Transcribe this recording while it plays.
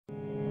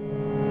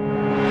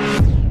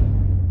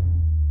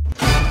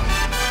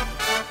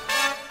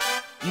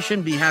you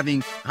shouldn't be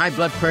having high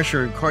blood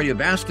pressure and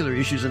cardiovascular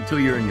issues until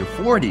you're in your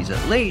 40s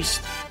at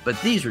least.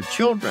 But these are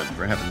children,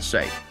 for heaven's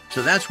sake.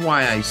 So that's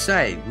why I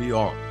say we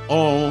are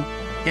all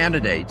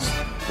candidates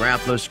for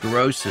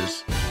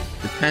atherosclerosis,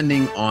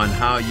 depending on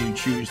how you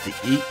choose to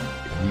eat,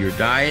 your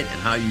diet, and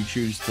how you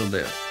choose to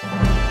live.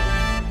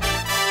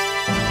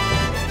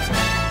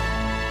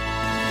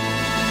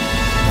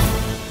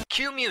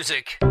 Cue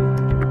music.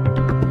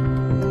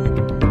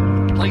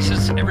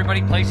 Places,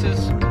 everybody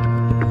places.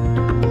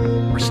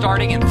 We're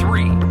starting in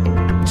 3,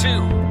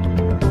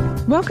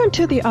 2. Welcome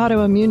to the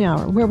Autoimmune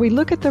Hour, where we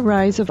look at the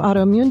rise of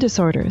autoimmune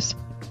disorders.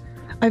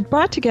 I've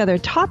brought together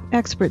top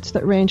experts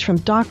that range from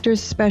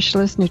doctors,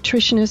 specialists,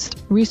 nutritionists,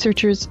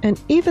 researchers,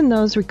 and even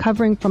those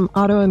recovering from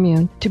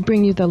autoimmune to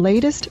bring you the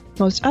latest,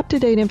 most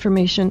up-to-date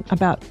information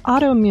about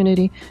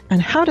autoimmunity and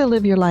how to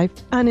live your life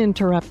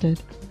uninterrupted.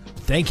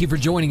 Thank you for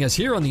joining us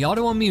here on the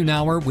Autoimmune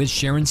Hour with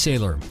Sharon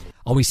Sayler.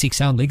 Always seek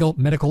sound legal,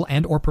 medical,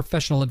 and or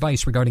professional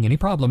advice regarding any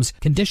problems,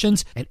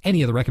 conditions, and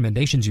any of the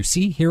recommendations you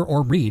see, hear,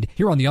 or read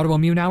here on the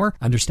Autoimmune Hour,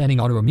 Understanding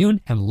Autoimmune,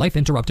 and Life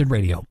Interrupted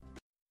Radio.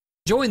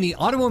 Join the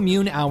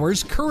Autoimmune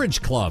Hour's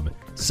Courage Club.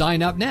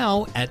 Sign up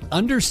now at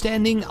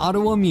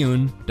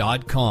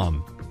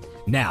understandingautoimmune.com.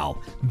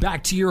 Now,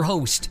 back to your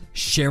host,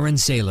 Sharon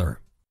Sayler.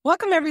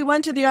 Welcome,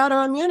 everyone, to the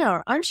Autoimmune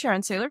Hour. I'm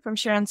Sharon Sayler from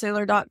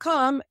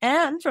SharonSayler.com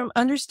and from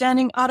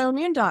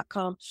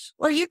UnderstandingAutoimmune.com,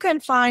 where you can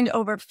find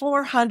over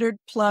 400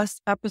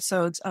 plus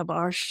episodes of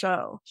our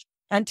show.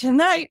 And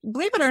tonight,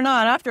 believe it or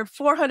not, after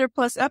 400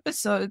 plus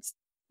episodes,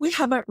 we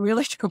haven't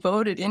really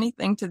devoted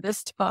anything to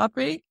this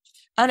topic,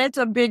 and it's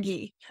a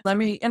biggie. Let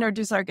me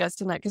introduce our guest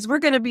tonight, because we're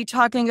going to be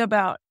talking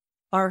about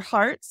our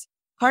hearts,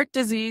 heart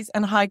disease,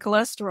 and high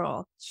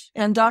cholesterol.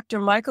 And Dr.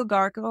 Michael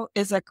Garko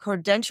is a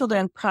credentialed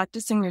and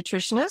practicing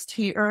nutritionist.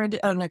 He earned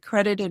an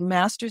accredited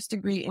master's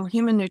degree in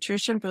human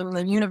nutrition from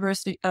the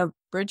University of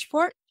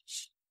Bridgeport.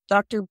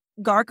 Dr.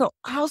 Garko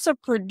also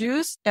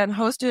produced and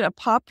hosted a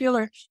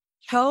popular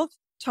health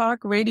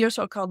talk radio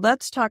show called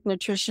Let's Talk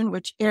Nutrition,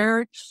 which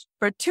aired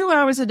for 2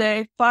 hours a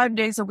day, 5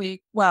 days a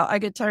week. Wow, I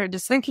get tired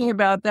just thinking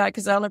about that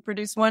because I only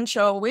produce one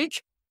show a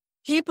week.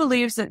 He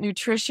believes that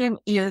nutrition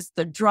is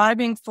the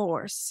driving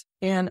force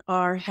in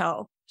our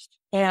health.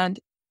 And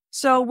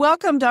so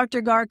welcome,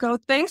 Dr. Garko.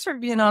 Thanks for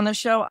being on the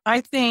show.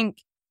 I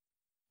think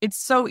it's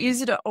so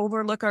easy to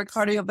overlook our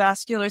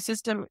cardiovascular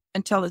system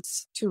until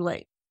it's too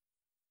late.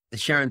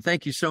 Sharon,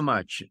 thank you so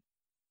much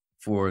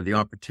for the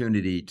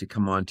opportunity to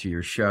come on to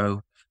your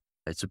show.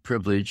 It's a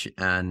privilege.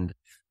 And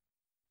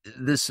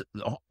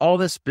all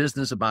this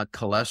business about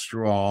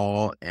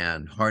cholesterol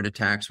and heart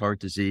attacks,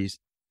 heart disease,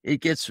 it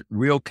gets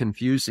real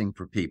confusing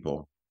for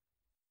people.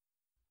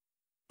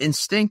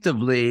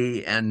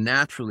 Instinctively and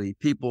naturally,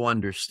 people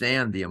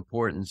understand the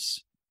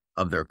importance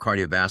of their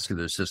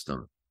cardiovascular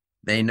system.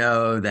 They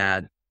know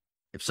that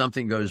if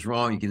something goes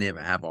wrong, you can either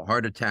have a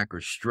heart attack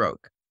or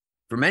stroke.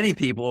 For many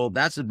people,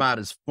 that's about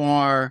as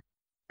far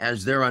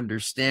as their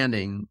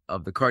understanding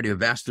of the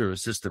cardiovascular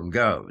system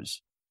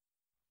goes.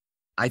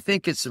 I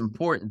think it's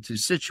important to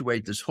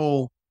situate this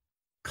whole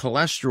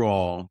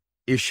cholesterol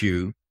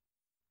issue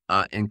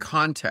in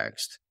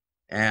context.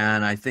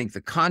 And I think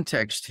the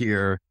context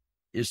here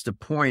is to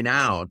point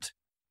out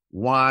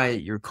why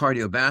your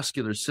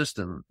cardiovascular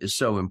system is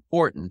so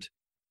important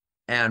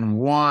and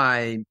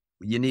why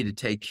you need to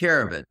take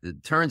care of it.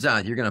 It turns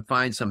out you're going to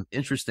find some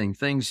interesting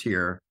things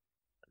here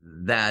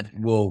that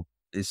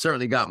it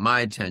certainly got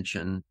my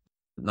attention,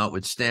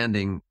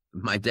 notwithstanding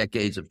my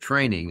decades of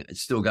training, it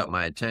still got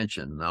my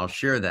attention, and I'll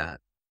share that.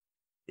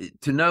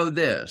 To know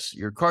this,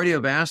 your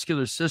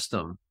cardiovascular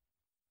system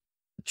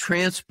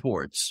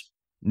transports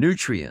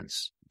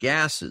nutrients,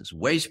 gases,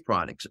 waste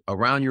products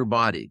around your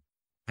body,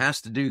 has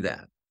to do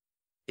that.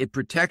 It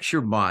protects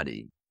your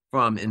body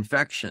from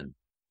infection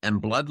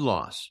and blood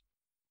loss.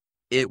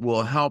 It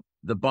will help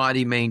the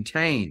body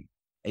maintain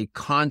a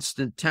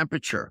constant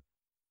temperature.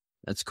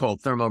 That's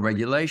called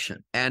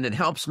thermoregulation. And it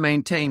helps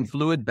maintain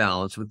fluid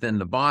balance within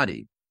the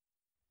body.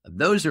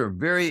 Those are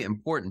very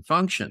important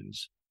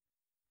functions.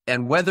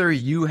 And whether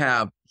you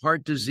have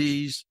heart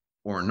disease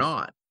or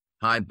not,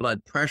 high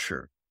blood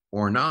pressure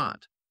or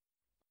not,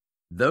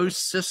 those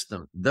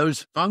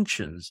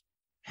functions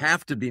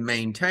have to be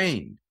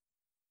maintained.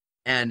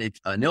 And if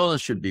an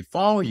illness should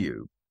befall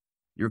you,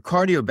 your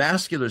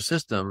cardiovascular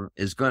system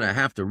is going to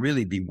have to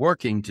really be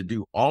working to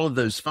do all of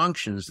those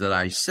functions that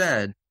I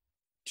said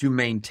to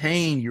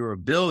maintain your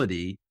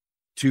ability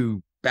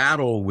to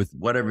battle with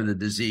whatever the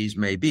disease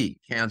may be,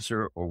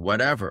 cancer or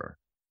whatever.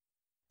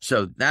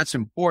 So that's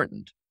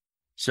important.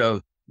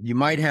 So you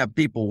might have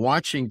people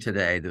watching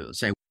today that will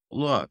say,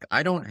 look,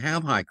 I don't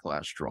have high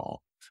cholesterol.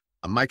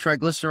 My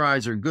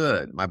triglycerides are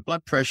good. My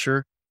blood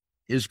pressure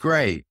is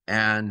great.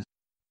 And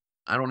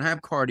I don't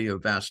have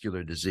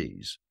cardiovascular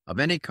disease of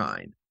any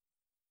kind.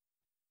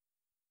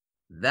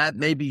 That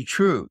may be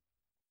true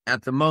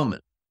at the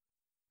moment.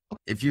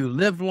 If you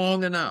live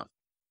long enough,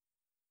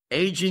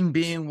 aging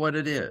being what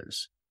it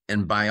is,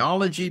 and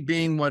biology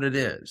being what it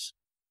is,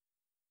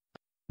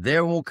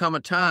 there will come a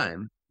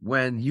time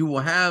when you will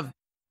have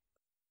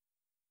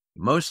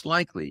most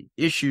likely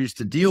issues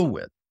to deal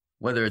with,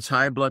 whether it's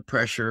high blood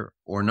pressure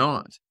or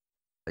not.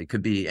 It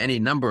could be any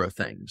number of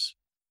things.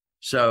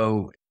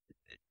 So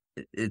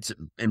it's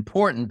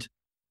important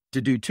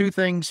to do two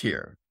things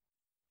here: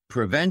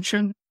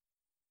 prevention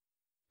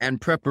and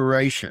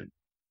preparation.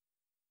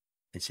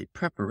 I say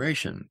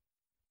preparation.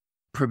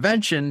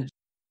 Prevention,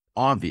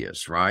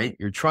 obvious, right?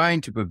 You're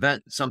trying to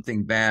prevent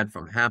something bad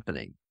from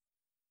happening.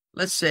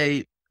 Let's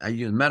say, I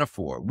use a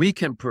metaphor, we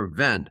can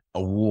prevent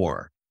a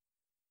war.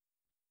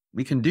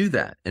 We can do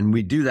that. And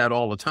we do that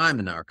all the time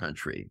in our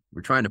country.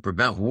 We're trying to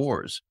prevent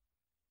wars.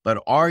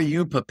 But are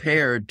you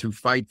prepared to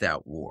fight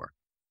that war?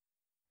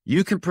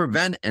 You can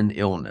prevent an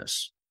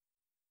illness,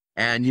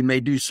 and you may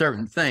do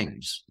certain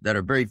things that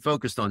are very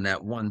focused on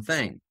that one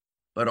thing.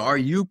 But are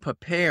you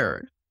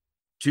prepared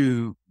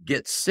to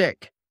get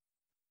sick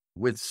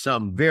with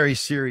some very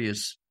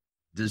serious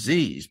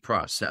disease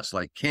process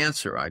like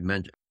cancer, I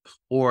mentioned,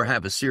 or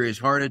have a serious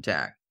heart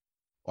attack?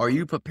 Are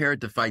you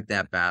prepared to fight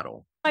that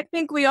battle? I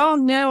think we all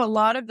know a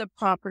lot of the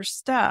proper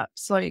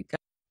steps, like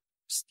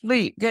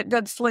sleep, get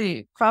good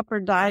sleep, proper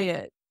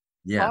diet,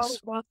 Yes.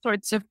 all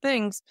sorts of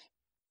things.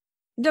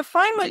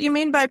 Define what you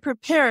mean by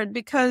prepared,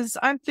 because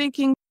I'm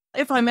thinking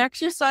if I'm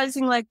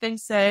exercising like they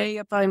say,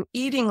 if I'm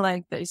eating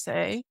like they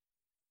say,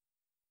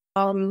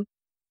 and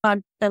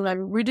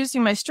I'm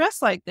reducing my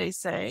stress like they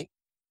say,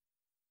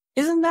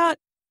 isn't that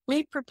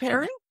me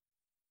preparing?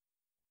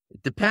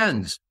 It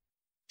depends.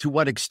 To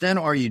what extent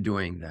are you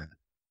doing that?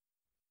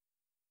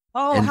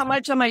 Oh, And- how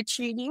much am I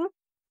cheating?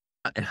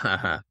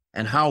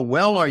 And how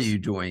well are you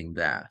doing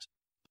that?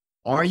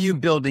 Are you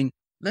building,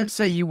 let's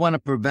say you want to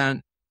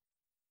prevent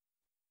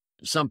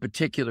some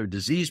particular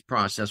disease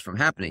process from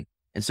happening,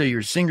 and so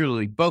you're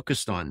singularly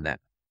focused on that,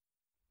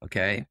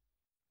 okay?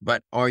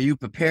 But are you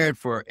prepared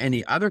for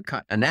any other,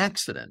 an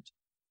accident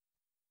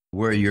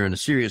where you're in a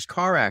serious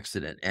car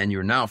accident and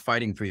you're now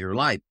fighting for your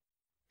life?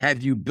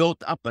 Have you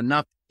built up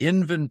enough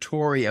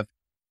inventory of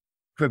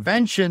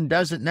prevention?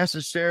 Doesn't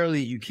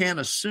necessarily, you can't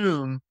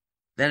assume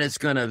that it's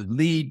going to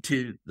lead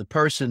to the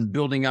person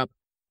building up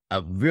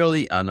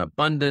an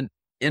abundant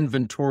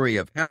inventory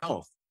of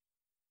health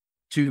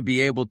to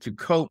be able to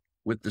cope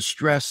with the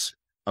stress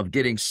of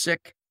getting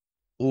sick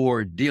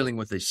or dealing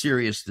with a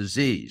serious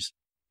disease.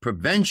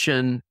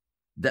 Prevention,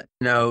 that,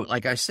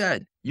 like I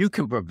said, you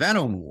can prevent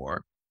a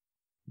war,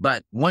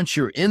 but once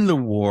you're in the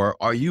war,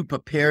 are you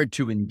prepared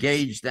to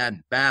engage that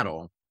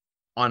battle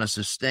on a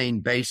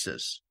sustained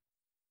basis?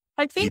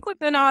 I think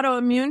with an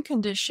autoimmune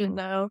condition,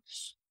 though,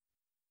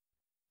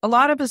 a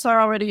lot of us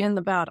are already in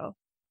the battle.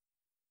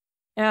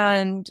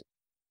 And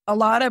a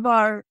lot of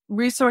our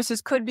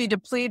resources could be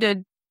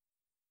depleted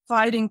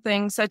fighting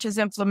things such as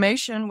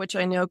inflammation, which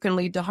I know can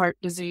lead to heart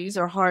disease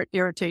or heart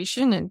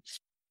irritation. And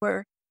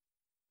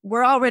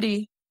we're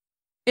already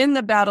in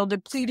the battle,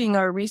 depleting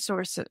our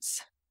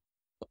resources.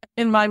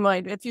 In my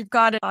mind, if you've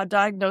got a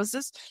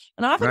diagnosis,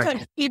 and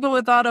oftentimes people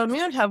with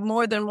autoimmune have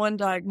more than one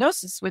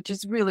diagnosis, which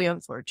is really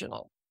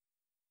unfortunate.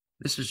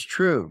 This is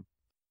true.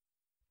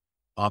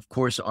 Of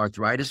course,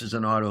 arthritis is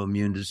an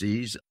autoimmune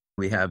disease.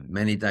 We have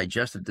many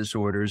digestive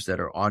disorders that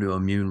are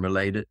autoimmune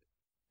related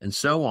and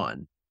so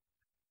on.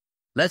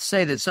 Let's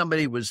say that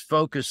somebody was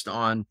focused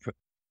on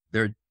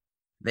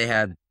they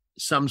had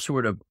some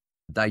sort of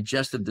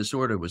digestive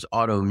disorder was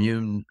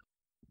autoimmune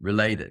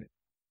related,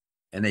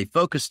 and they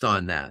focused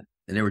on that,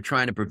 and they were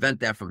trying to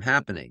prevent that from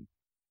happening.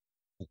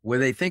 Were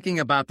they thinking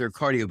about their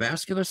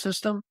cardiovascular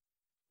system?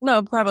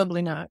 No,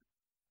 probably not.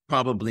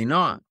 Probably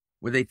not.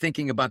 Were they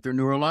thinking about their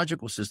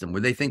neurological system? Were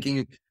they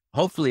thinking,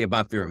 hopefully,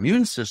 about their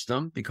immune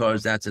system?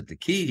 Because that's at the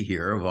key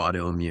here of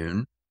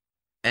autoimmune.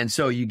 And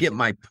so you get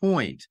my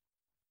point.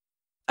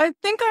 I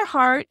think our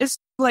heart is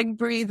like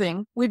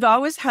breathing. We've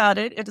always had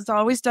it. It has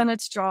always done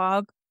its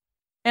job.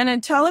 And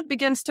until it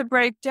begins to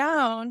break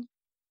down,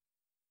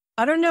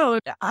 I don't know.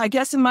 I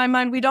guess in my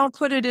mind, we don't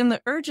put it in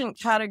the urgent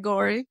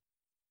category.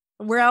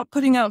 We're out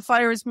putting out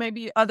fires,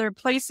 maybe other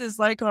places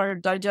like our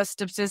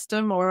digestive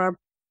system or our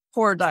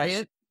poor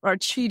diet, our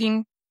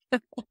cheating,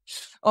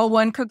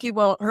 one cookie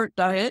won't hurt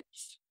diet.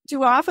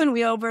 Too often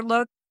we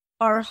overlook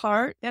our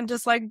heart, and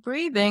just like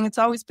breathing, it's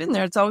always been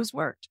there. It's always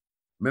worked.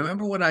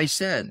 Remember what I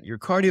said, your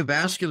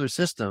cardiovascular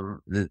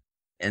system,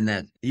 and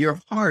that your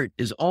heart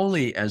is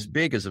only as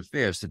big as a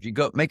fist. If you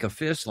go make a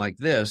fist like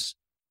this,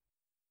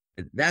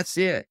 that's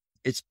it.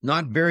 It's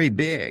not very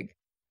big.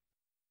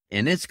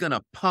 And it's going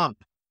to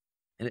pump.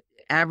 And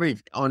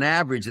on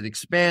average, it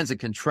expands and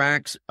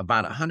contracts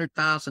about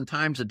 100,000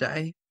 times a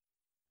day.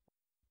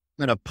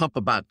 Going to pump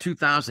about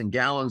 2,000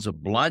 gallons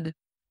of blood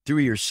through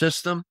your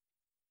system.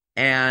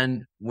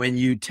 And when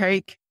you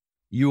take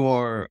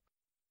your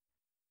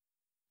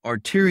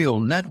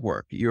arterial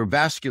network, your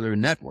vascular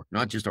network,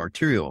 not just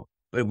arterial,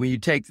 but when you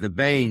take the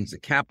veins, the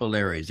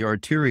capillaries, the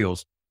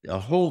arterioles, the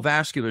whole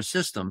vascular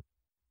system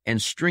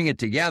and string it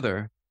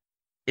together,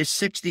 it's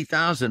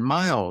 60,000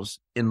 miles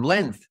in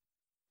length.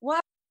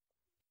 What?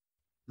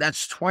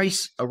 That's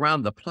twice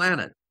around the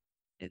planet.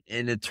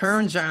 And it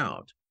turns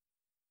out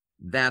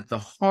that the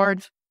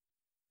heart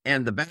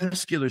and the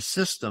vascular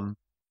system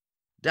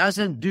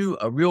doesn't do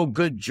a real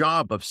good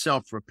job of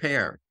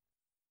self-repair.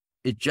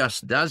 It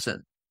just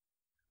doesn't.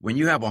 When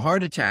you have a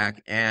heart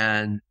attack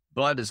and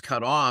blood is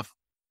cut off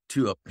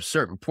to a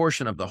certain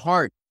portion of the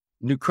heart,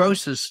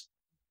 necrosis,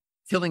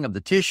 killing of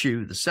the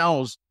tissue, the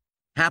cells,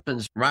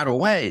 happens right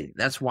away.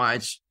 That's why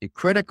it's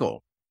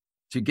critical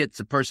to get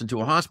the person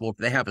to a hospital. If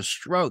they have a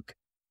stroke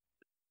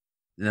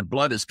and the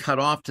blood is cut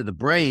off to the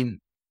brain,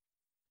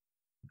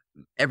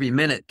 every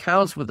minute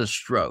counts with a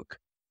stroke.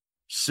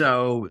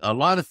 So a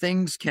lot of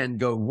things can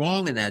go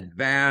wrong in that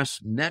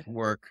vast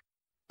network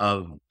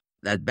of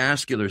that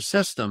vascular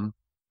system.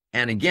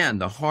 And again,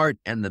 the heart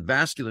and the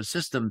vascular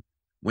system,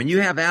 when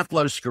you have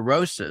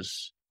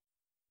atherosclerosis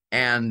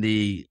and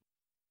the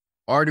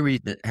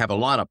arteries that have a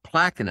lot of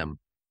plaque in them,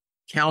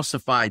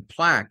 calcified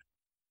plaque,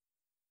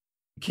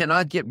 you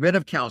cannot get rid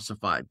of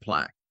calcified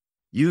plaque.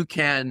 You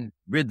can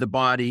rid the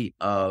body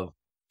of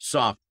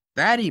soft,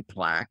 fatty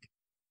plaque,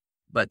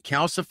 but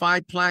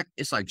calcified plaque,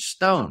 it's like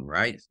stone,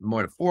 right?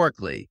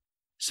 Metaphorically.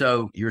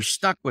 So you're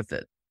stuck with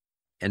it.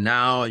 And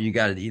now you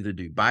got to either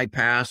do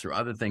bypass or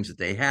other things that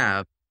they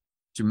have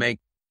to make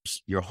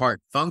your heart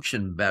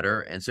function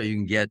better. And so you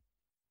can get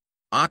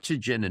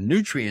oxygen and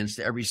nutrients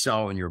to every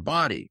cell in your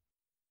body.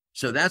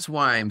 So that's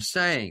why I'm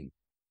saying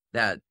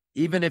that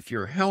even if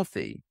you're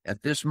healthy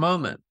at this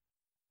moment,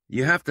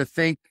 you have to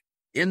think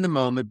in the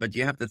moment, but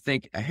you have to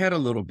think ahead a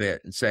little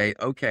bit and say,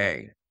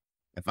 okay,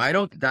 if I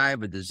don't die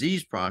of a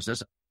disease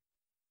process,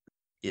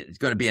 it's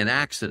going to be an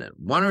accident.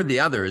 One or the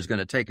other is going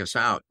to take us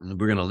out and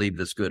we're going to leave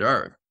this good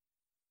earth.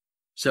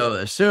 So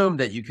assume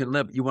that you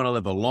want to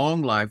live a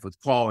long life with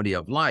quality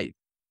of life.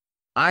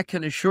 I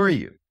can assure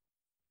you,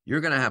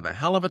 you're going to have a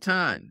hell of a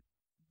time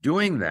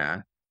doing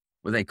that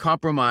with a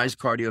compromised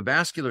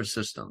cardiovascular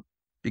system.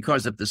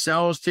 Because if the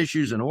cells,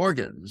 tissues, and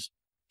organs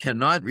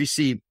cannot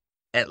receive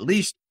at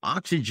least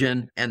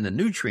oxygen and the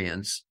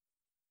nutrients,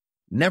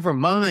 never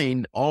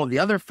mind all the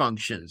other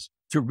functions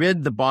to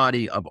rid the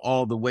body of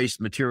all the waste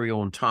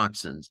material and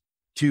toxins,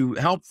 to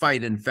help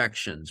fight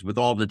infections with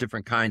all the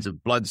different kinds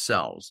of blood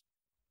cells,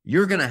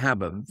 you're going to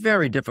have a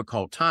very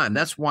difficult time.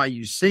 That's why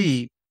you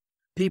see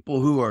people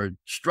who are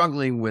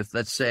struggling with,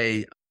 let's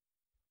say,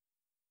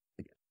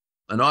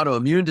 an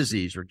autoimmune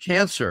disease or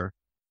cancer,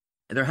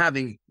 and they're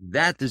having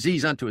that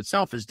disease unto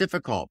itself is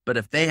difficult. But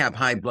if they have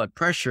high blood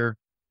pressure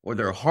or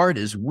their heart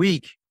is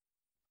weak,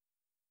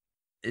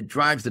 it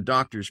drives the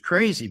doctors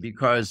crazy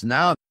because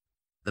now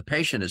the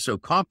patient is so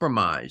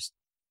compromised.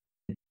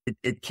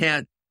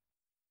 The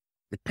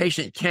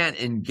patient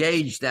can't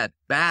engage that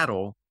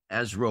battle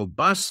as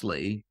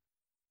robustly,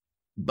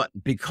 but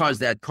because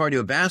that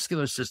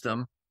cardiovascular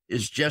system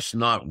is just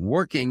not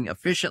working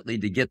efficiently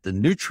to get the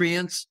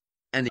nutrients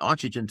and the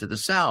oxygen to the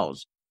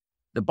cells.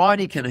 The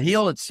body can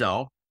heal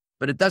itself,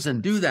 but it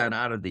doesn't do that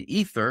out of the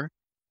ether.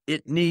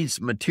 It needs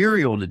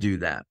material to do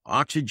that,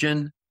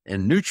 oxygen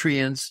and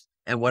nutrients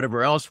and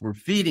whatever else we're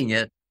feeding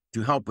it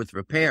to help with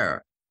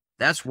repair.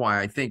 That's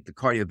why I think the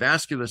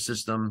cardiovascular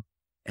system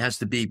has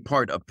to be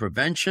part of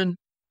prevention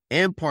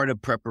and part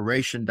of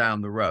preparation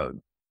down the road.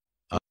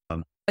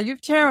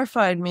 You've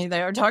terrified me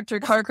there, Dr.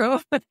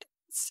 Garko.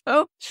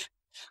 So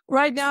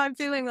right now I'm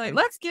feeling like,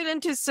 let's get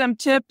into some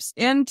tips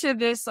into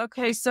this.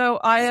 Okay, so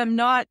I am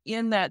not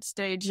in that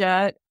stage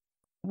yet.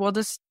 We'll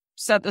just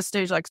set the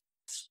stage like,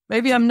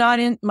 maybe I'm not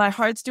in, my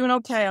heart's doing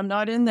okay. I'm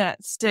not in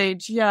that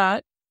stage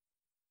yet.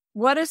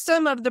 What are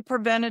some of the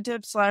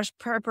preventative /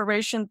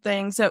 preparation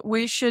things that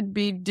we should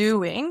be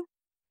doing?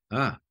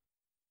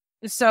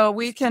 So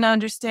we can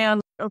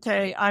understand,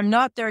 okay, I'm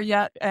not there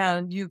yet,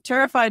 and you've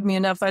terrified me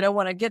enough. I don't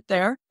want to get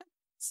there.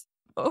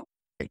 So.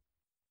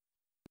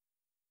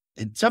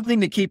 And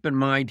something to keep in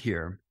mind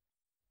here,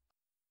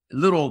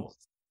 little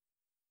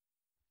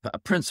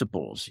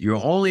principles.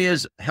 You're only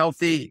as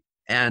healthy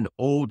and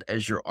old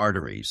as your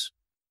arteries.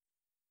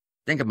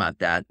 Think about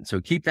that. So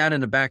keep that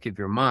in the back of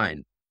your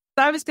mind.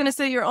 I was going to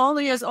say you're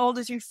only as old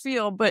as you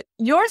feel, but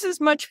yours is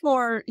much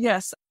more,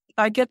 yes,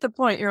 I get the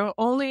point. You're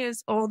only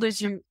as old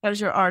as your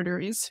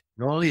arteries.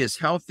 You're only as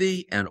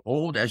healthy and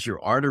old as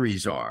your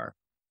arteries are.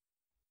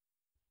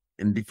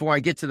 And before I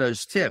get to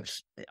those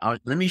tips,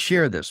 let me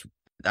share this.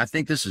 I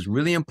think this is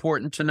really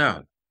important to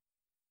know.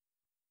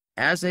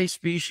 As a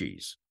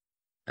species,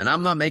 and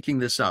I'm not making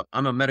this up,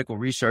 I'm a medical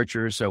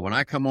researcher, so when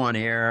I come on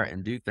air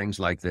and do things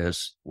like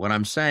this, what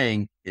I'm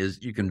saying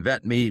is you can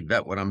vet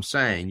what I'm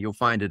saying. You'll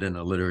find it in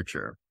the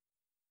literature.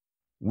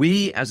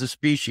 We as a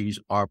species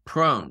are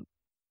prone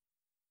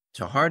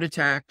to heart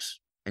attacks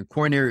and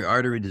coronary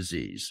artery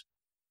disease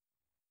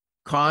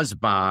caused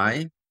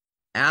by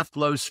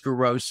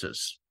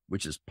atherosclerosis,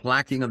 which is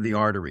plaquing of the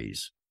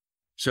arteries.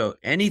 So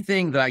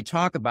anything that I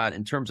talk about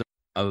in terms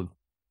of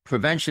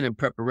prevention and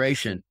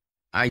preparation,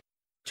 I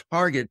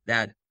target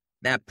that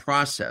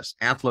process,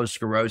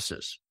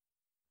 atherosclerosis.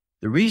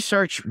 The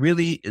research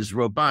really is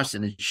robust,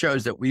 and it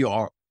shows that we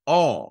are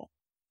all,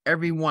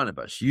 every one of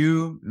us,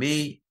 you,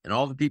 me, and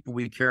all the people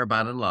we care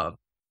about and love,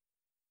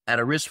 at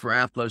a risk for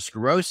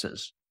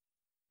atherosclerosis,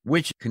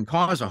 which can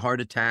cause a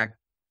heart attack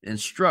and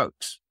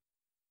strokes.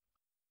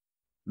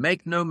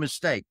 Make no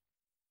mistake,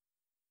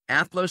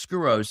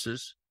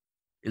 Atherosclerosis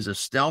is a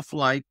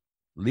stealth-like,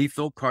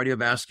 lethal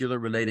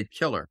cardiovascular-related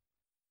killer.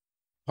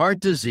 Heart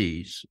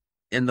disease,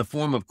 in the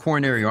form of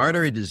coronary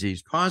artery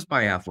disease caused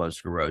by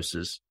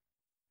atherosclerosis,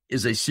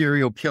 is a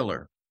serial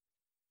killer.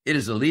 It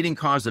is the leading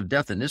cause of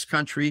death in this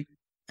country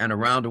and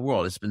around the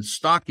world. It's been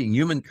stalking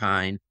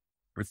humankind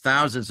for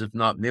thousands, if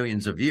not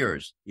millions of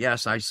years.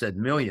 Yes, I said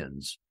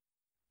millions.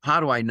 How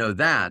do I know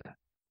that?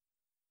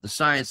 The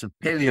science of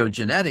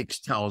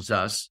paleogenetics tells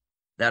us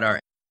that our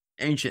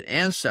ancient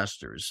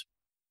ancestors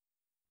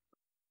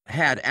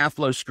had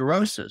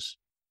atherosclerosis.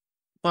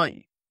 But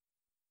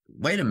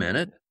wait a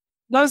minute.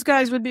 Those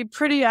guys would be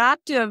pretty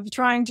active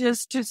trying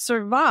just to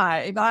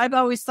survive. I've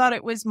always thought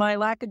it was my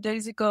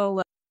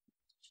lackadaisical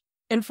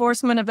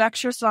enforcement of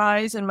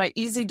exercise and my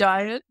easy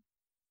diet.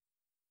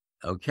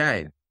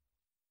 Okay.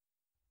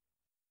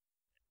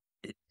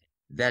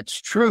 That's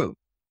true.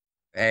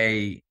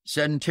 A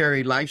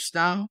sedentary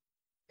lifestyle,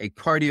 a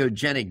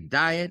cardiogenic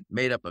diet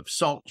made up of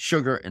salt,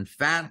 sugar, and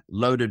fat,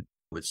 loaded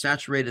with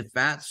saturated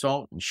fat,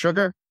 salt, and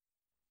sugar,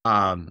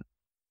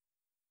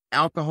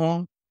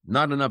 alcohol,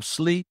 not enough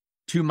sleep,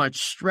 too much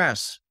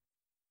stress,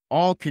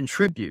 all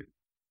contribute.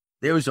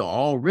 Those are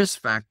all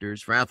risk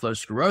factors for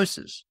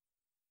atherosclerosis.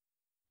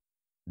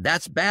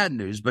 That's bad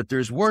news, but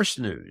there's worse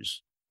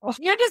news. Well,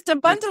 you're just a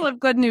bundle of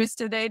good news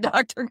today,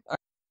 Dr.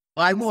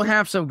 I will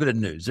have some good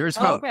news. There's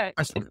hope. Okay.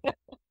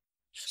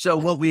 So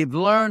what we've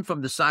learned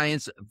from the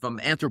science, from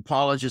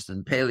anthropologists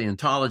and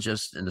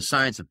paleontologists in the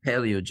science of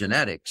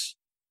paleogenetics,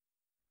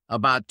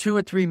 about 2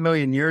 or 3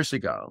 million years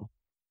ago,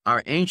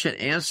 our ancient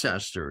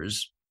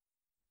ancestors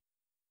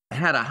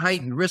had a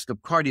heightened risk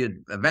of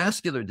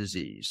cardiovascular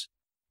disease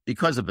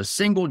because of a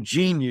single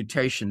gene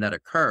mutation that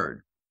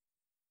occurred.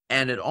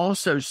 And it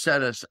also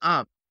set us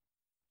up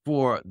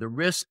for the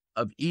risk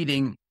of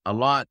eating a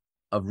lot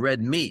of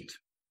red meat,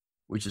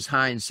 which is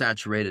high in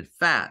saturated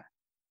fat,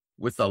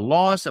 with the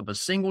loss of a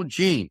single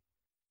gene.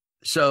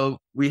 So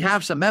we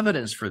have some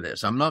evidence for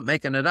this. I'm not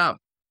making it up.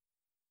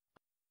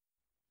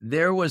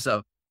 There was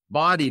a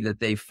body that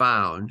they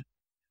found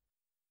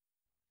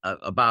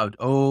about,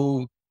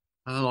 how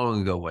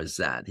long ago was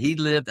that? He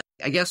lived,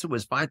 I guess it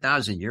was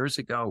 5,000 years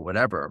ago,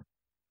 whatever.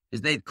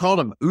 They called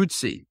him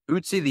Ötzi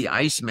the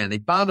Iceman. They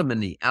found him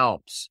in the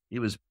Alps. He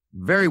was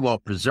very well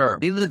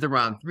preserved. He lived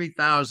around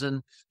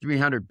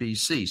 3,300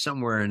 BC,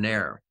 somewhere in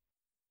there.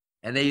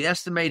 And they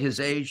estimate his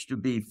age to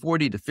be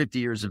 40 to 50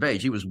 years of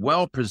age. He was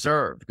well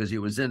preserved because he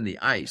was in the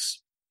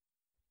ice.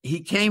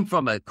 He came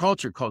from a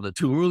culture called the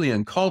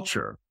Turulian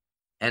culture.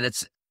 And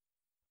it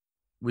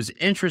was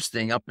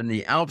interesting, up in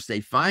the Alps,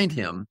 they find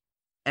him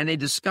and they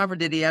discovered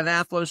that he had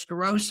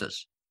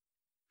atherosclerosis.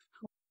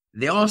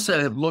 They also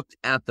have looked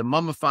at the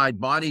mummified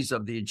bodies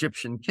of the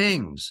Egyptian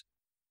kings,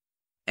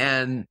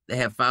 and they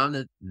have found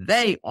that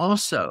they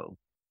also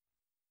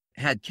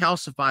had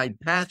calcified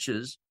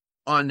patches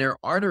on their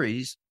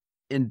arteries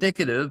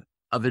indicative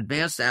of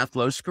advanced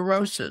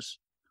atherosclerosis.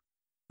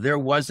 There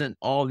wasn't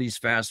all these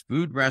fast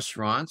food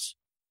restaurants.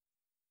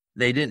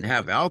 They didn't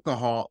have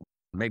alcohol.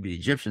 Maybe the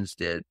Egyptians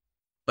did,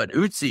 but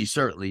Ötzi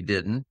certainly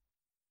didn't.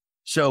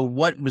 So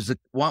what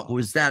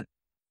was that?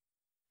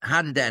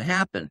 How did that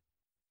happen?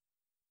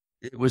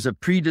 It was a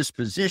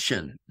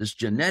predisposition, this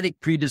genetic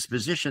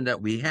predisposition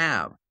that we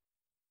have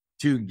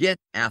to get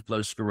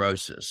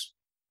atherosclerosis.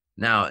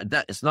 Now,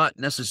 it's not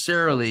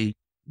necessarily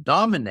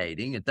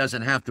dominating. It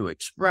doesn't have to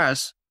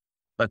express,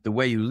 but the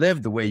way you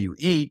live, the way you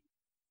eat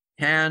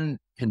can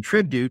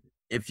contribute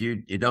if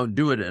you don't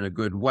do it in a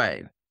good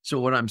way. So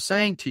what I'm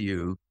saying to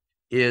you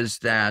is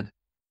that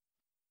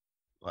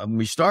when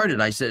we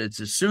started, I said it's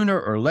a sooner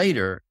or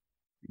later,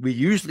 we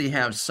usually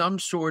have some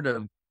sort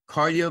of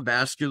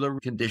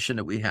cardiovascular condition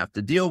that we have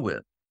to deal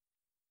with.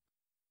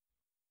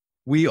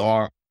 We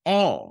are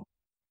all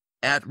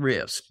at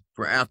risk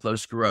for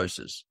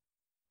atherosclerosis,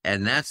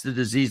 and that's the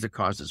disease that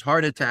causes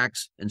heart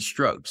attacks and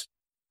strokes.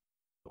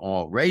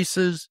 All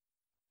races,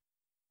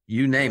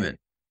 you name it,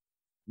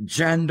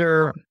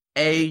 gender,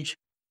 age,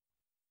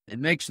 it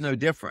makes no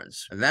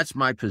difference. And that's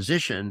my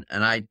position,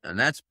 and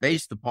that's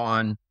based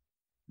upon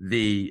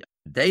the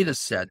data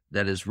set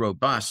that is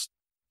robust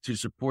to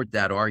support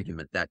that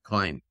argument, that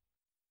claim.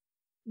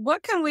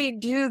 What can we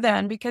do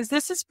then? Because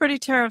this is pretty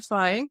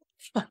terrifying.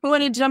 I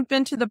want to jump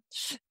into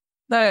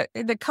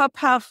the cup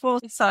half full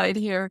side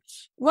here.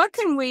 What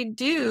can we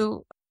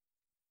do?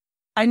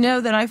 I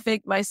know that I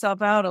fake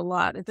myself out a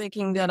lot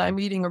thinking that I'm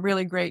eating a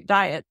really great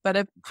diet, but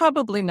I'm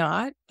probably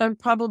not. I'm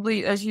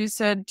probably, as you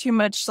said, too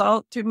much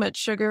salt, too much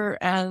sugar.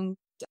 And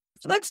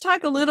let's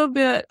talk a little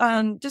bit,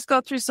 just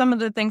go through some of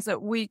the things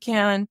that we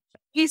can at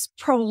least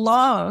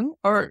prolong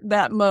or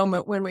that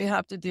moment when we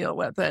have to deal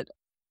with it.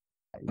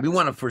 We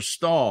want to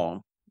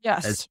forestall.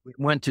 Yes. As we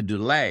want to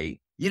delay.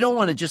 You don't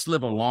want to just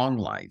live a long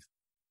life.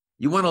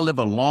 You want to live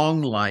a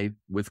long life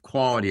with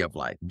quality of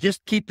life.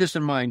 Just keep this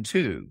in mind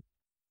too.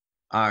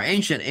 Our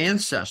ancient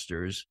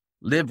ancestors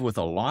lived with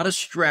a lot of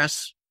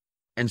stress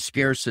and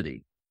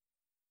scarcity.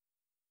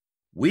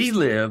 We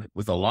live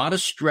with a lot of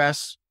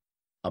stress,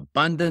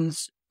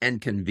 abundance, and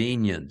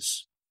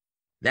convenience.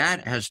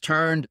 That has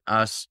turned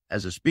us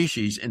as a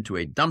species into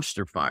a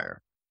dumpster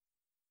fire.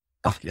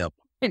 Yep.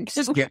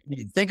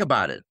 Think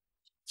about it.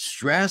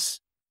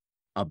 Stress,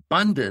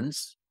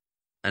 abundance,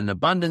 an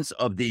abundance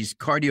of these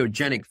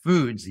cardiogenic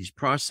foods, these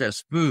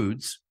processed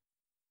foods,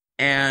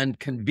 and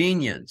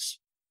convenience.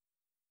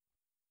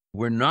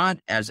 We're not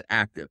as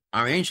active.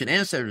 Our ancient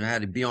ancestors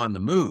had to be on the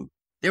move.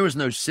 There was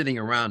no sitting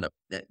around.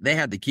 They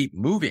had to keep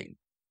moving.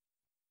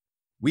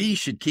 We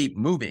should keep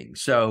moving.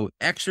 So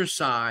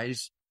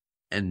exercise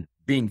and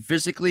being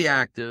physically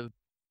active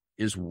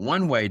is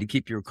one way to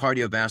keep your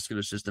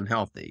cardiovascular system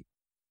healthy.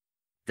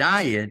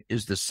 Diet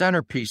is the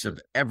centerpiece of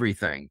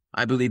everything.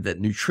 I believe that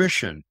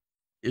nutrition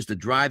is the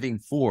driving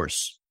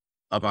force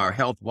of our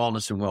health,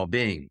 wellness, and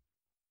well-being.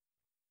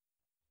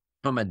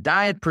 From a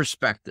diet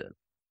perspective,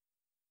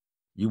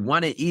 you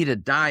want to eat a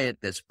diet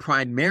that's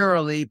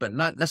primarily, but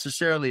not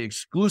necessarily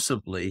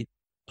exclusively,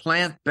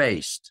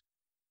 plant-based.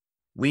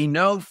 We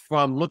know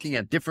from looking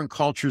at different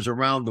cultures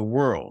around the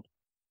world,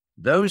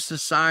 those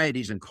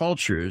societies and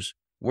cultures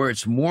where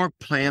it's more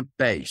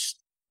plant-based,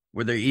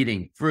 where they're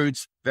eating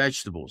fruits,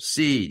 vegetables,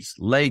 seeds,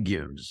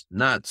 legumes,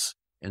 nuts,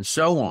 and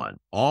so on,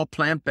 all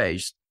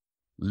plant-based,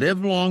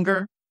 live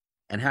longer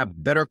and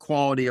have better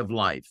quality of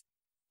life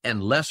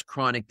and less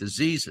chronic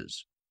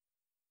diseases.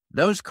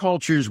 Those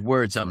cultures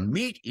where it's a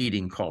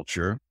meat-eating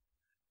culture,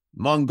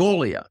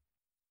 Mongolia,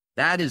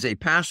 that is a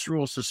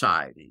pastoral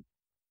society.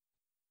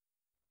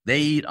 They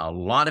eat a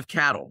lot of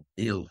cattle,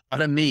 eat a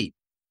lot of meat.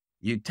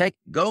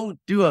 Go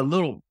do a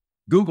little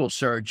Google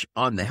search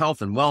on the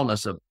health and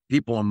wellness of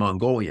people in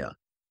Mongolia.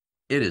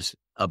 It is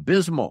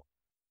abysmal.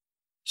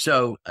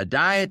 So a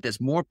diet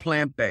that's more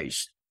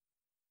plant-based.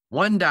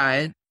 One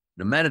diet,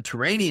 the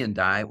Mediterranean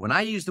diet, when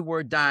I use the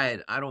word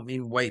diet, I don't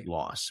mean weight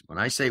loss. When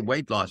I say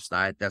weight loss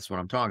diet, that's what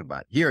I'm talking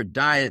about. Here,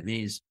 diet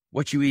means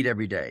what you eat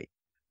every day.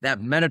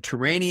 That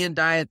Mediterranean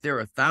diet, there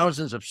are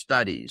thousands of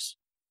studies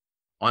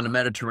on the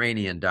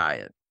Mediterranean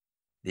diet.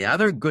 The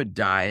other good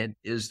diet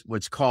is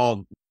what's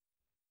called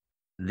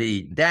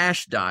the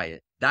DASH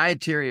diet,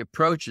 dietary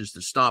approaches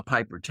to stop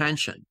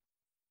hypertension.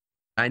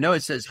 I know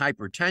it says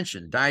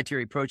hypertension,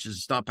 dietary approaches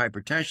to stop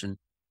hypertension,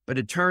 but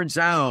it turns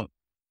out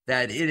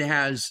that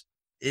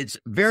it's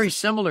very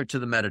similar to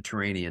the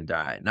Mediterranean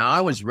diet. Now,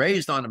 I was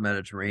raised on a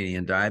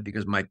Mediterranean diet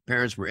because my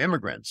parents were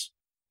immigrants,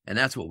 and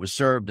that's what was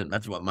served, and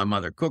that's what my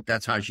mother cooked.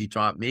 That's how she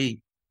taught me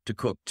to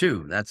cook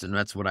too.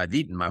 That's what I've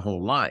eaten my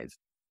whole life.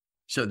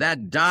 So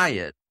that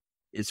diet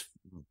is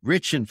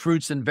rich in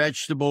fruits and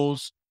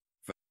vegetables,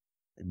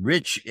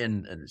 rich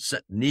in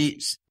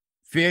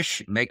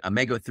fish,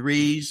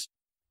 omega-3s,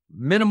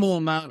 minimal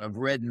amount of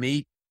red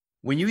meat.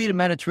 When you eat a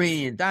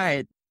Mediterranean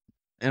diet,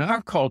 in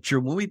our culture,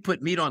 when we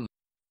put meat on,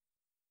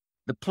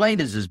 the plate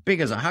is as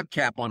big as a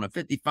hubcap on a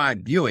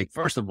 55 Buick,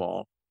 first of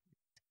all.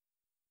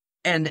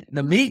 And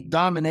the meat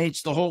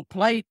dominates the whole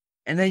plate.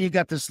 And then you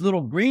got this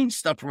little green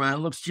stuff around.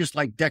 It looks just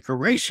like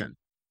decoration.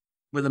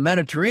 With a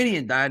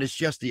Mediterranean diet, it's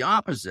just the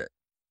opposite.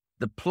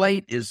 The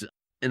plate is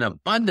in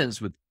abundance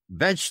with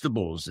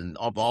vegetables and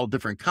of all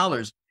different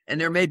colors.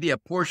 And there may be a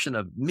portion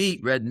of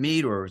meat, red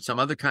meat, or some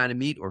other kind of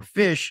meat or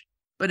fish,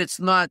 but it's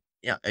not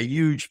a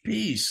huge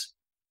piece.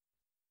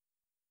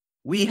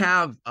 We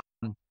have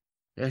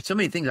there's so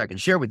many things I can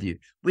share with you.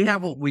 We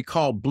have what we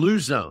call blue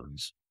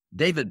zones.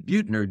 David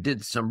Buettner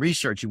did some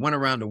research. He went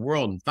around the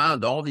world and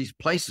found all these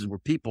places where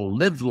people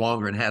lived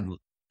longer and had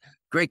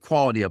great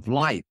quality of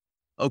life.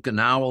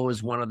 Okinawa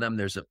is one of them.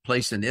 There's a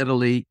place in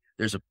Italy.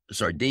 There's a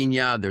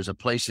Sardinia. There's a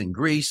place in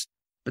Greece.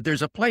 But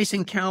there's a place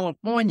in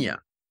California,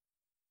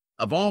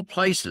 of all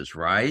places,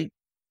 right?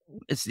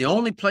 It's the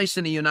only place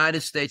in the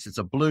United States that's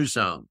a blue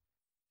zone.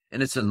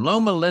 And it's in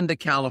Loma Linda,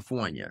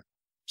 California.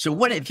 So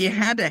what if you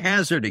had to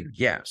hazard a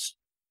guess?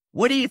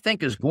 What do you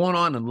think is going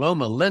on in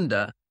Loma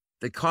Linda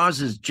that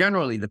causes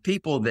generally the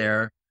people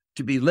there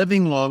to be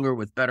living longer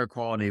with better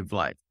quality of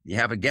life? You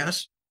have a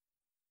guess?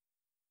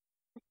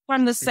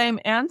 From the same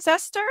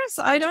ancestors?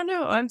 I don't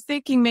know. I'm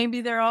thinking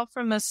maybe they're all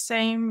from the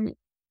same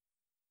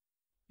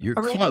You're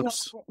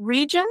close.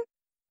 Region?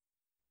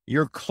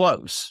 You're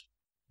close.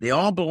 They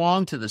all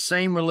belong to the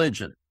same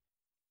religion.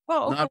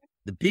 Oh, okay. Not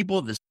the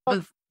people, the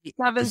Seventh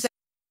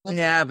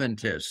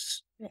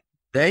Adventists.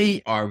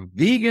 They are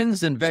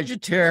vegans and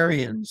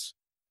vegetarians.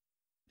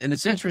 And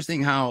it's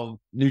interesting how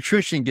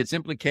nutrition gets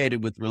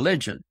implicated with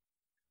religion.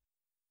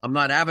 I'm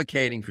not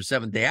advocating for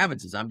Seventh-day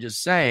Adventists. I'm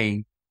just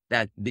saying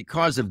that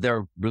because of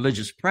their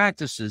religious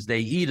practices, they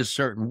eat a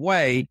certain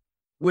way,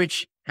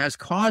 which has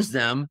caused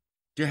them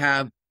to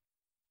have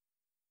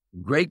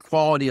great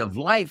quality of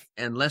life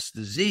and less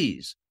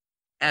disease,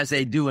 as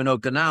they do in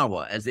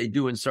Okinawa, as they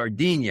do in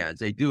Sardinia, as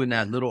they do in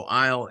that little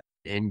isle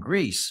in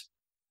Greece,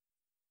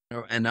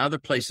 and other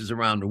places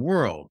around the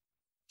world.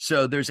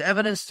 So there's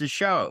evidence to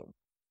show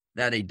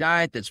that a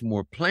diet that's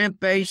more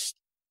plant-based,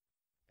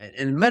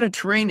 and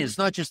Mediterranean is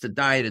not just a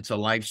diet, it's a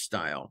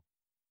lifestyle.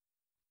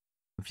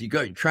 If you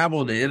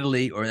travel to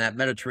Italy or that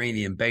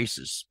Mediterranean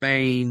basis,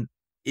 Spain,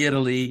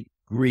 Italy,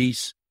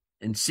 Greece,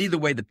 and see the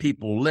way the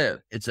people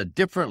live, it's a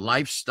different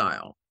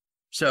lifestyle.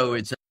 So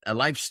it's a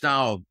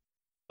lifestyle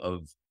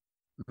of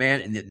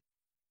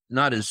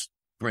not as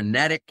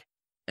frenetic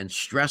and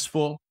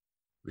stressful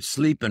with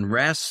sleep and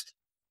rest.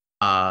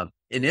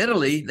 In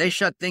Italy, they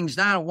shut things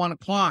down at 1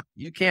 o'clock.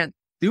 You can't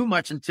do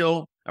much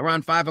until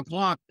around 5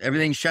 o'clock.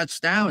 Everything shuts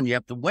down. You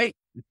have to wait.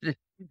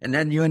 And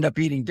then you end up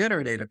eating dinner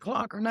at 8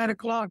 o'clock or 9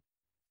 o'clock.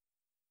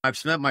 I've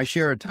spent my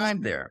share of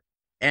time there.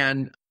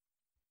 And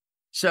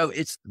so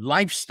it's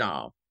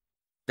lifestyle,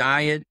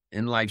 diet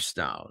and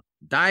lifestyle.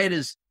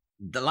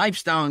 The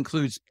lifestyle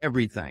includes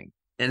everything,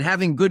 and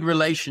having good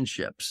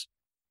relationships,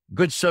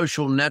 good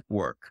social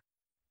network,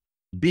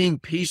 being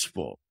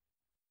peaceful,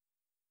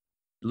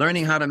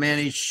 learning how to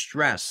manage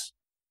stress,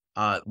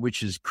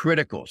 which is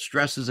critical.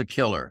 Stress is a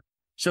killer.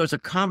 So it's a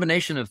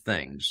combination of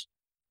things.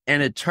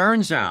 And it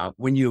turns out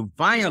when you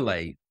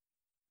violate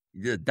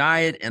the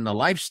diet and the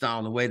lifestyle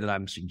in the way that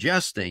I'm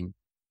suggesting,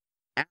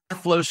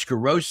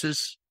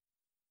 atherosclerosis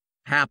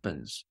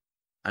happens.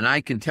 And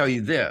I can tell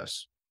you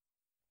this,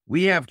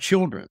 we have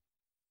children,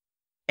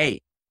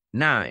 8,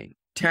 9,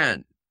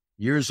 10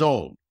 years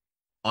old,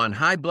 on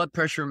high blood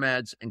pressure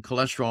meds and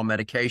cholesterol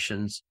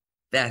medications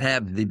that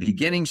have the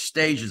beginning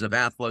stages of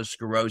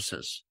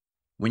atherosclerosis.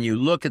 When you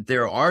look at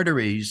their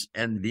arteries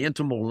and the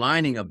intimal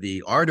lining of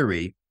the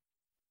artery,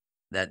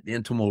 that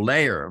intimal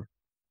layer,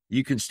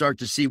 you can start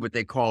to see what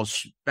they call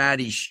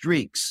fatty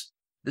streaks.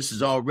 This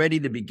is already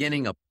the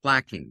beginning of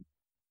plaquing.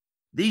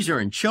 These are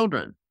in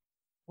children.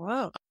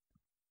 Wow.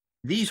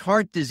 These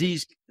heart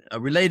disease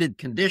related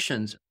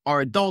conditions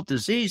are adult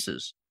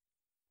diseases.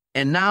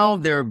 And now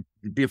they're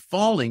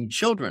befalling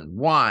children.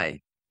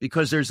 Why?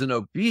 Because there's an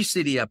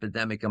obesity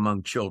epidemic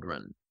among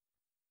children.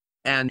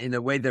 And in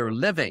the way they're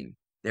living,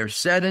 they're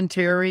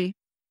sedentary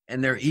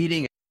and they're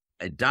eating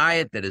a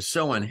diet that is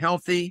so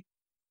unhealthy,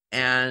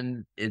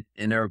 and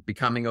they're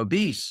becoming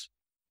obese.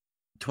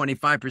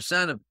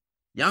 25% of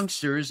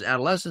youngsters,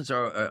 adolescents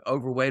are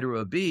overweight or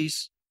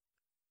obese.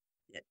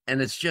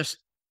 And it's just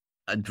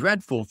a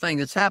dreadful thing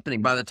that's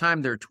happening. By the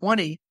time they're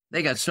 20,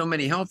 they got so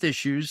many health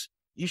issues.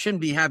 You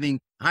shouldn't be having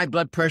high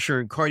blood pressure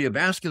and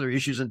cardiovascular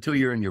issues until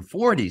you're in your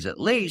 40s at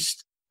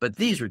least. But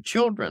these are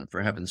children,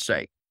 for heaven's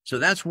sake. So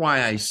that's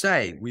why I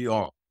say we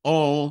are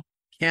all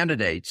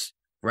candidates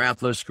for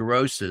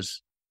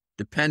atherosclerosis,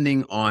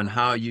 depending on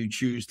how you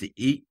choose to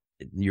eat,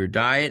 your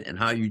diet, and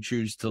how you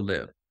choose to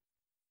live.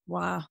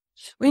 Wow.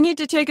 We need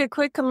to take a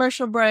quick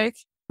commercial break.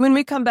 When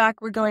we come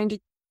back, we're going to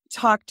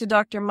talk to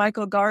Dr.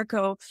 Michael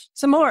Garko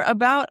some more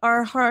about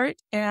our heart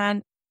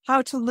and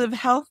how to live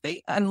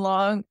healthy and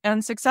long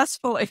and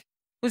successfully.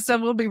 So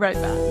we'll be right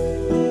back.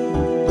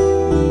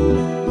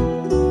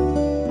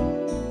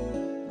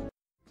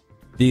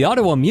 The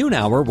Autoimmune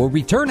Hour will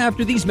return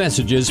after these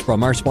messages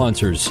from our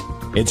sponsors.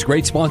 It's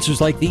great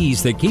sponsors like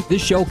these that keep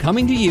this show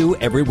coming to you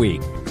every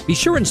week. Be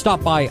sure and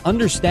stop by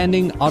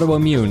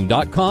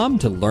understandingautoimmune.com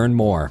to learn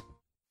more.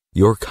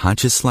 Your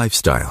conscious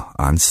lifestyle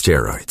on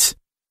steroids.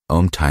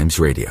 OMTimes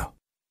Radio.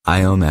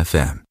 IOM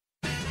FM.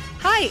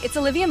 Hi, it's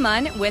Olivia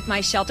Munn with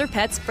my shelter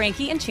pets,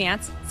 Frankie and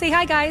Chance. Say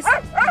hi, guys.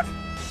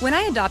 When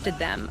I adopted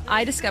them,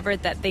 I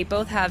discovered that they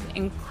both have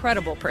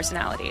incredible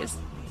personalities.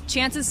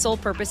 Chance's sole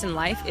purpose in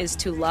life is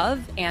to love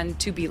and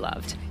to be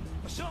loved.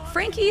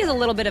 Frankie is a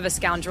little bit of a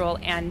scoundrel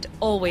and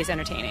always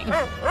entertaining.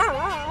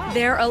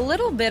 They're a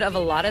little bit of a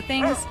lot of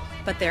things,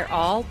 but they're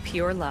all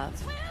pure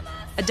love.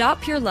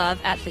 Adopt pure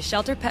love at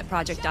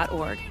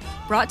theshelterpetproject.org.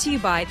 Brought to you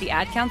by the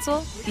Ad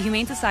Council, the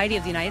Humane Society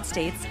of the United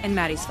States, and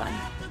Maddie's Fund.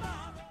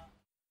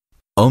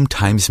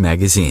 OMTimes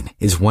Magazine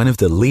is one of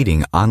the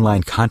leading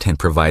online content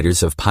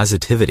providers of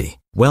positivity,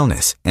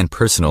 wellness, and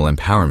personal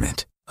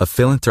empowerment. A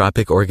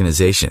philanthropic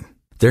organization,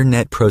 their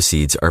net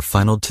proceeds are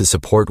funneled to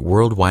support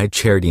worldwide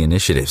charity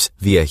initiatives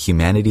via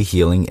Humanity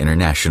Healing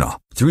International.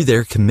 Through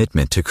their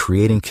commitment to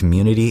creating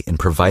community and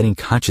providing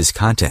conscious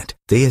content,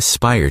 they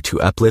aspire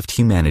to uplift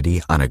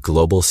humanity on a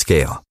global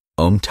scale.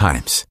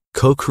 OMTimes,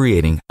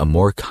 co-creating a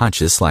more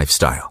conscious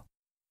lifestyle.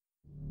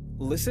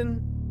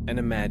 Listen and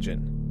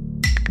imagine.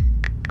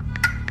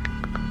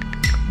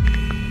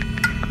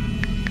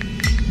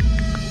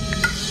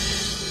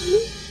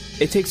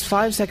 It takes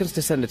 5 seconds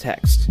to send a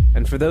text,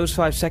 and for those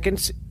 5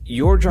 seconds,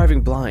 you're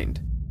driving blind.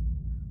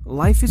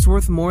 Life is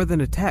worth more than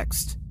a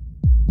text.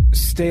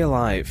 Stay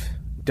alive.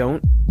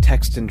 Don't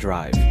text and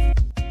drive.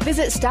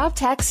 Visit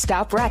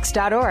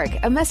StopTextStopWrecks.org,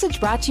 a message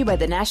brought to you by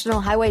the National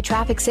Highway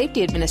Traffic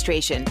Safety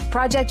Administration,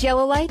 Project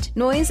Yellow Light,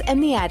 Noise,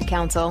 and the Ad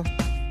Council.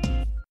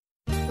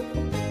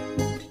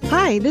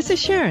 Hi, this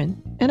is Sharon,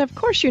 and of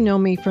course you know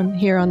me from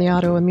here on the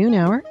Autoimmune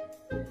Hour.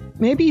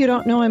 Maybe you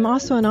don't know I'm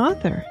also an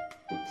author.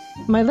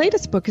 My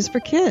latest book is for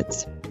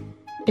kids.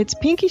 It's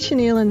Pinky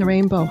Chenille and the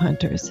Rainbow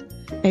Hunters,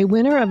 a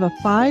winner of a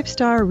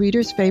 5-star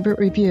Reader's Favorite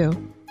review.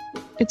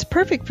 It's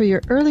perfect for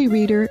your early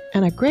reader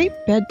and a great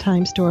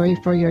bedtime story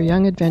for your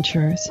young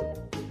adventurers.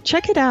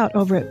 Check it out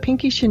over at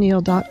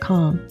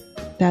pinkychenille.com.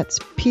 That's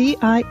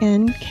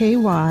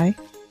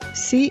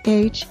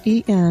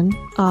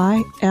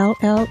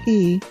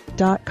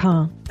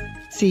PinkyChenille.com.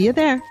 See you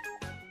there.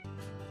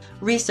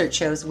 Research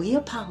shows we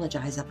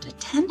apologize up to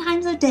 10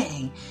 times a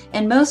day,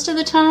 and most of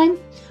the time,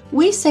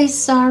 We say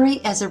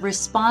sorry as a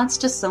response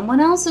to someone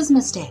else's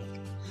mistake.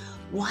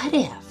 What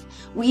if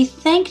we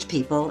thanked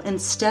people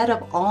instead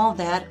of all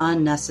that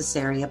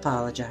unnecessary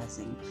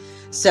apologizing?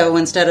 So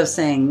instead of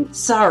saying,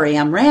 sorry,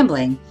 I'm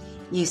rambling,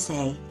 you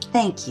say,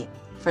 thank you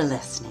for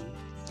listening.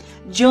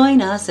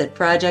 Join us at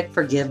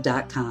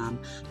projectforgive.com,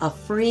 a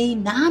free,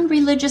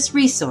 non-religious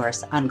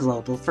resource on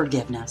global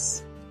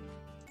forgiveness.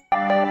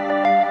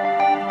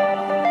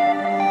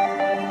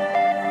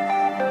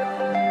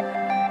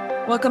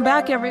 Welcome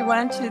back,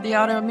 everyone, to the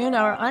Autoimmune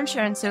Hour. I'm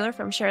Sharon Sayler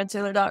from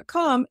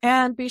SharonSayler.com,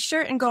 and be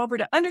sure and go over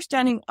to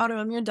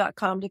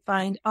understandingautoimmune.com to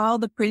find all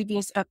the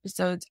previous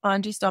episodes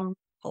on just a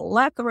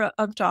plethora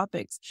of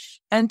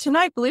topics. And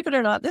tonight, believe it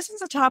or not, this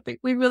is a topic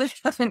we really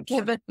haven't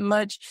given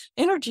much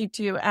energy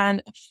to.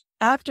 And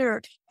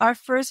after our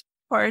first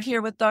part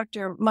here with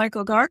Dr.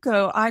 Michael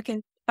Garko, I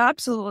can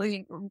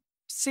absolutely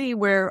see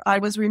where I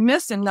was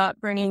remiss in not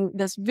bringing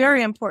this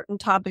very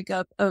important topic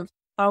up of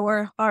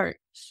our heart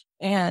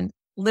and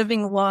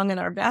living long in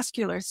our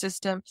vascular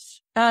system.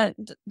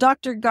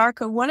 Dr.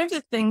 Garko, one of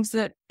the things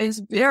that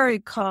is very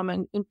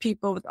common in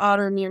people with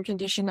autoimmune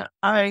condition,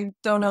 I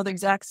don't know the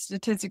exact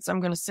statistics,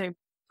 I'm going to say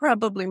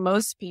probably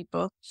most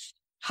people,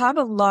 have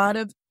a lot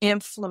of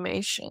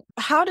inflammation.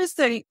 How does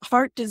the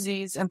heart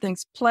disease and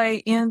things play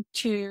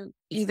into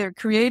either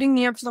creating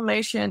the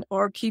inflammation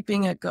or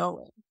keeping it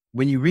going?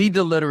 When you read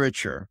the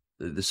literature,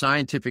 the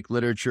scientific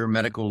literature,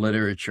 medical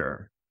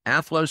literature,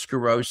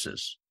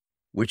 atherosclerosis,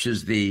 which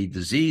is the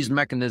disease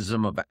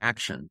mechanism of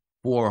action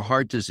for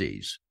heart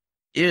disease,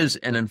 is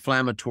an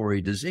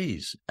inflammatory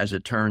disease, as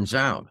it turns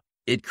out.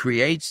 It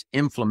creates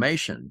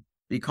inflammation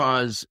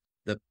because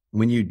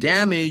when you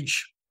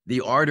damage the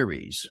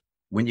arteries,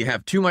 when you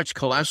have too much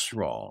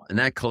cholesterol, and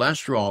that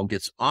cholesterol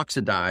gets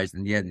oxidized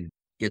and yet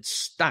gets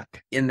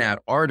stuck in that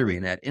artery,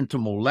 in that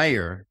intimal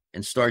layer,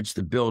 and starts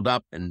to build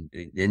up, and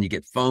then you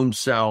get foam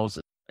cells.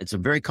 It's a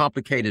very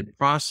complicated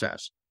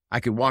process. I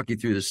could walk you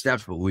through the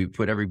steps, but we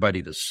put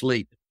everybody to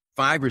sleep.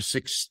 5 or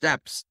 6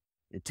 steps.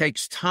 It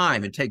takes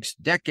time. It takes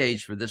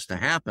decades for this to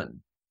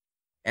happen.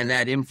 And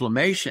that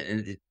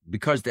inflammation,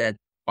 because that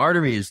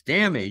artery is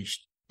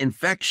damaged,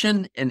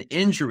 infection and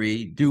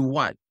injury do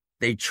what?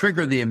 They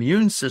trigger the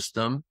immune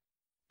system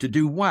to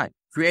do what?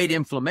 Create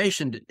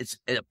inflammation. It's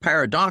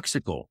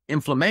paradoxical.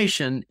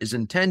 Inflammation is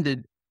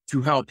intended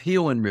to help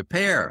heal and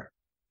repair.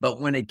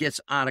 But when it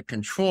gets out of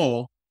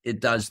control,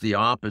 it does the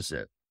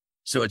opposite.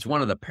 So it's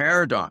one of the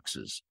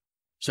paradoxes.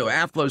 So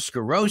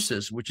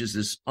atherosclerosis, which is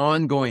this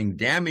ongoing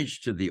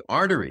damage to the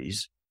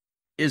arteries,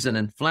 is an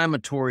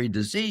inflammatory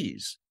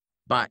disease,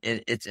 but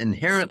it's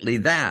inherently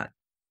that.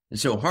 And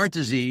so heart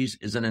disease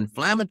is an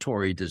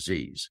inflammatory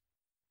disease.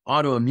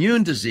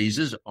 Autoimmune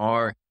diseases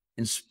are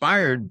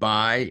inspired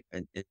by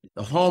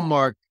the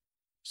hallmark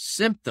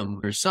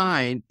symptom or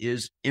sign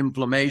is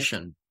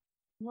inflammation.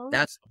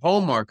 That's the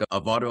hallmark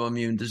of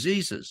autoimmune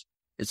diseases.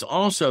 It's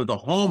also the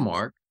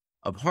hallmark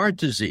of heart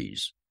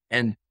disease.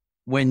 And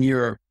when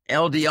your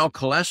LDL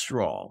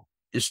cholesterol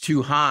is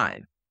too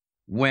high,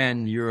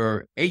 when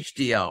your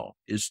HDL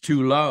is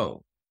too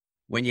low,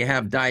 when you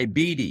have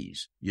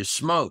diabetes, you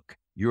smoke,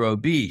 you're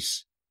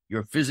obese,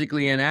 you're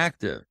physically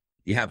inactive,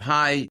 you have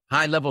high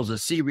levels of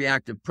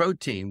C-reactive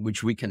protein,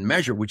 which we can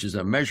measure, which is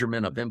a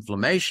measurement of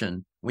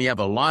inflammation. We have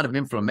a lot of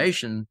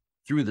inflammation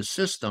through the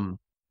system.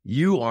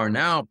 You are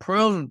now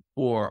prone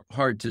for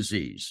heart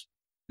disease.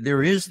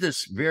 There is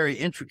this very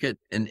intricate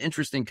and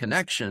interesting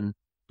connection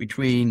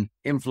between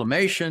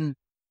inflammation,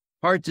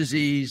 heart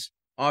disease,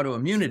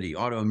 autoimmunity.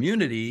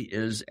 Autoimmunity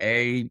is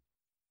a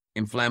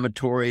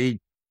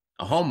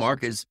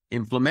hallmark is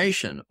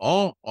inflammation.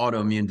 All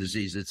autoimmune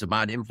disease, it's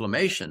about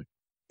inflammation.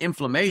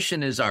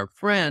 Inflammation is our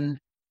friend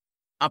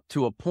up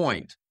to a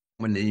point.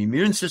 When the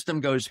immune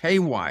system goes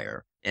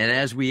haywire, and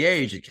as we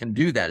age, it can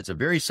do that. It's a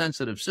very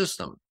sensitive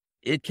system.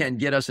 It can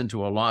get us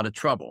into a lot of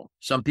trouble.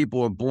 Some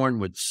people are born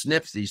with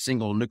SNPs, these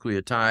single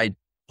nucleotide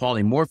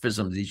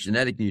polymorphisms, these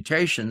genetic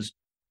mutations,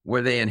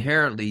 where they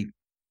inherently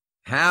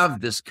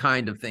have this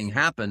kind of thing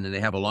happen, and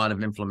they have a lot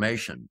of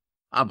inflammation.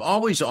 I've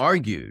always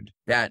argued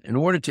that in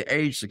order to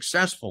age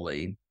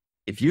successfully,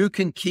 if you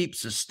can keep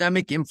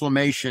systemic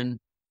inflammation,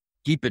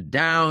 keep it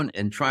down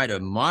and try to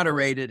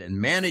moderate it and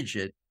manage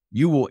it,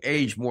 you will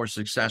age more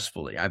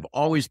successfully. I've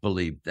always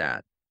believed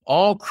that.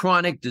 All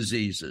chronic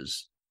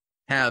diseases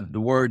have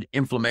the word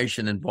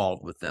inflammation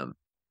involved with them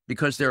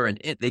because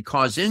they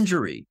cause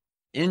injury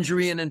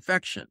and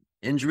infection,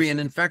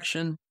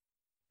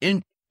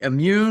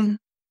 immune,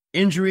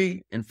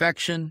 injury,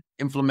 infection,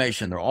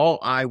 inflammation. They're all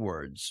I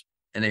words,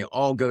 and they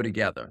all go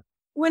together.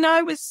 When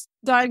I was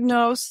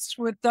diagnosed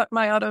with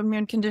my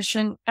autoimmune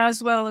condition,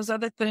 as well as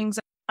other things,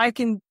 I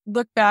can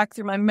look back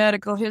through my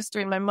medical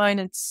history in my mind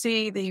and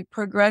see the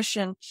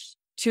progression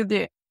to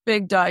the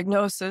big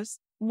diagnosis.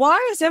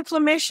 Why is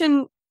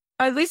inflammation,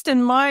 at least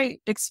in my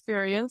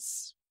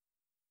experience,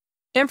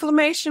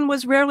 inflammation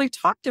was rarely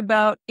talked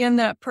about in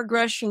that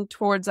progression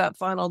towards that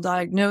final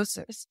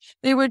diagnosis?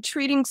 They were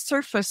treating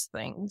surface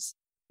things.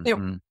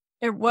 Mm-hmm.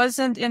 It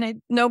wasn't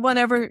no one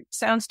ever,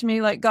 sounds to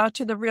me like, got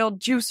to the real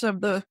juice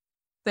of the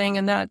thing,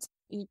 and that's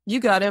you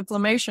got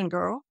inflammation,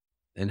 girl.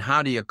 And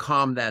how do you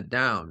calm that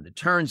down? It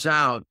turns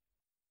out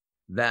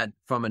that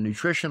from a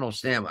nutritional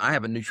standpoint, I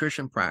have a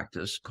nutrition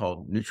practice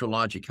called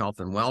Nutrologic Health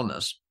and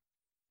Wellness.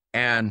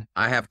 And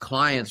I have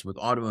clients with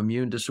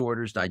autoimmune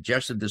disorders,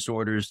 digestive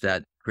disorders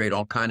that create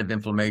all kinds of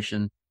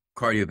inflammation,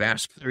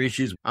 cardiovascular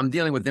issues. I'm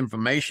dealing with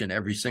inflammation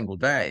every single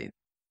day.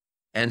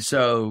 And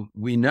so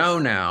we know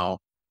now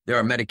there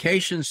are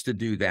medications to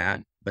do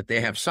that, but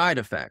they have side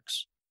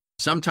effects.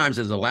 Sometimes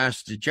as a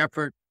last-ditch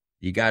effort,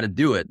 you got to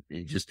do it.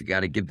 You just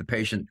got to give the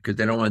patient, because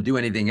they don't want to do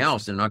anything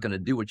else. They're not going to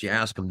do what you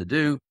ask them to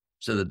do.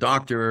 So the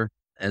doctor,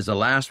 as a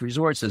last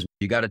resort, says,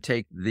 you got to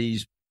take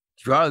these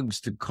drugs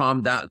to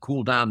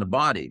cool down the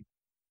body,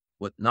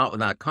 not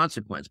without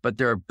consequence. But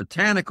there are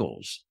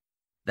botanicals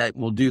that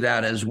will do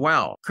that as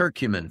well.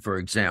 Curcumin, for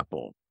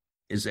example,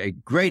 is a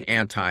great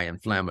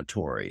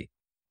anti-inflammatory.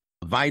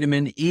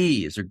 Vitamin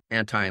E is an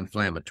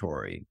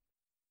anti-inflammatory.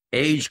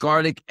 Aged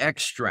garlic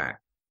extract,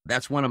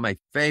 that's one of my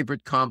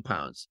favorite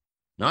compounds.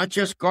 Not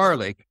just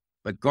garlic,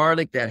 but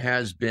garlic that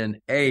has been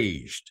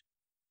aged.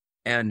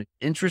 And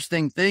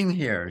interesting thing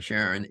here,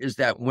 Sharon, is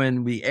that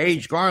when we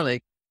age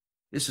garlic,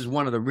 this is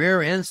one of the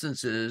rare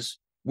instances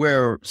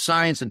where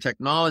science and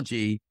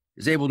technology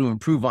is able to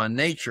improve on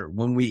nature.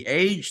 When we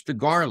age the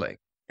garlic,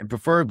 and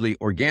preferably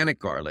organic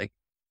garlic,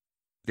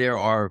 there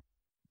are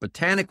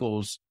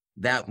botanicals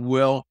that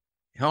will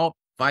help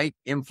fight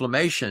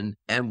inflammation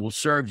and will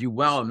serve you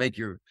well and make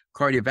your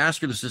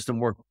cardiovascular system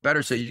work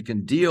better so you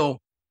can deal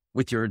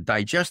with your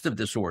digestive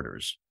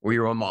disorders or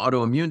your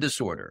autoimmune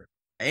disorder.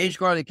 Aged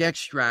garlic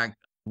extract,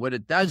 what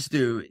it does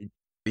do,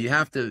 you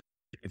have to,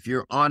 if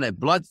you're on a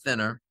blood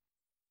thinner,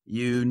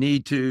 you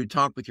need to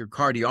talk with your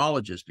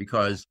cardiologist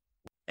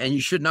and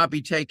you should not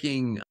be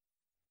taking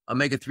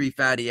omega-3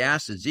 fatty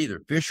acids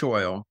either. Fish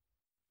oil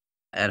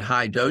at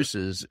high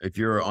doses if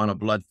you're on a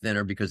blood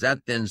thinner, because that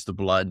thins the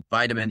blood.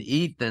 Vitamin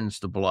E thins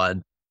the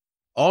blood.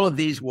 All of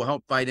these will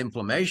help fight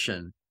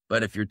inflammation.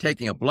 But if you're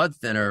taking a blood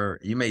thinner,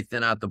 you may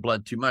thin out the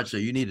blood too much. So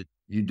you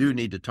do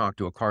need to talk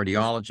to a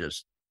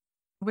cardiologist.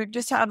 We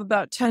just have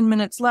about 10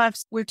 minutes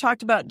left. We've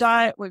talked about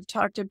diet. We've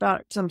talked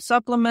about some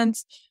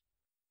supplements.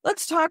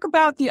 Let's talk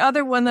about the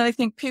other one that I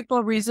think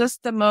people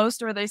resist the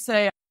most, or they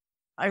say,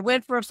 I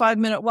went for a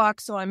 5-minute walk,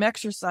 so I'm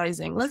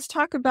exercising. Let's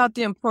talk about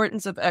the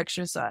importance of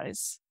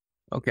exercise.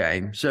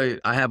 Okay. So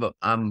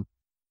I'm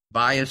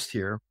biased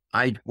here.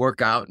 I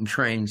work out and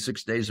train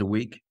 6 days a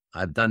week.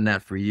 I've done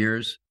that for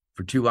years,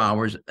 for 2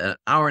 hours, an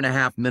hour and a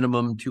half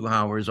minimum, 2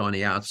 hours on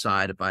the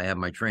outside if I have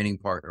my training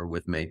partner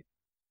with me.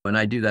 And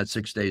I do that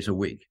 6 days a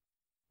week.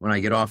 When I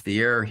get off the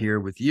air here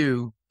with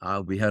you,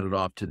 I'll be headed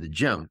off to the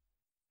gym.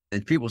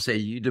 And people say,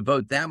 you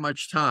devote that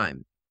much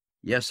time?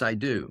 Yes, I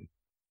do.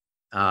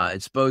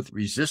 It's both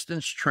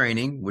resistance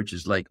training, which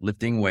is like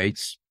lifting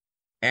weights,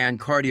 and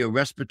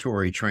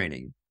cardiorespiratory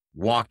training,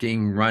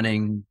 walking,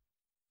 running,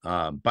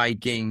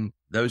 biking,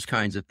 those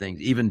kinds of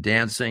things, even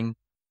dancing.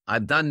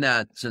 I've done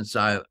that since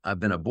I've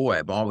been a boy.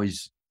 I've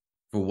always,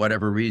 for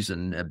whatever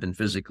reason, have been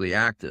physically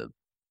active.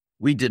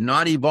 We did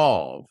not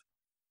evolve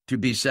to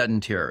be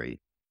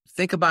sedentary.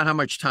 Think about how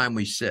much time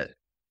we sit.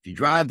 If you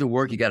drive to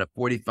work, you got a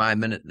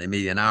 45-minute,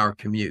 maybe an hour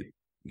commute.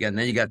 And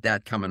then you got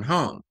that coming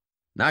home.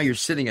 Now you're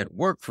sitting at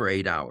work for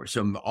 8 hours.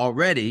 So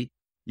already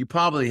you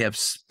probably have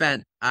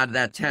spent out of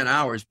that 10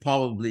 hours,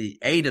 probably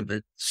 8 of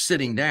it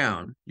sitting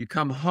down. You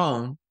come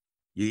home,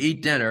 you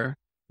eat dinner,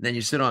 then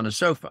you sit on the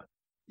sofa.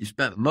 You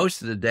spent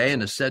most of the day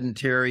in a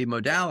sedentary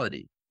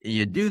modality. And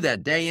you do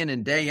that day in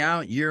and day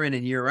out, year in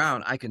and year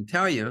out. I can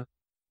tell you,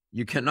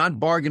 you cannot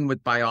bargain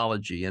with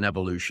biology and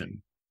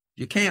evolution.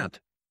 You can't.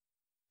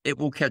 It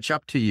will catch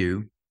up to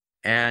you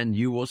and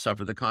you will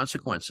suffer the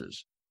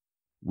consequences.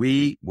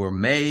 We were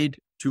made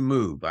to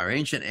move. Our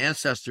ancient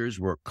ancestors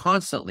were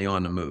constantly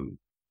on the move.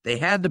 They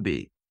had to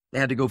be. They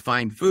had to go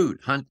find food,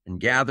 hunt and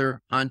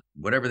gather, hunt,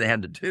 whatever they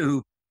had to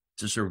do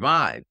to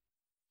survive.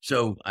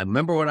 So I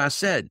remember what I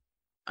said.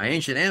 Our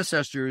ancient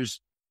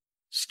ancestors,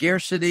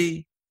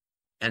 scarcity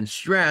and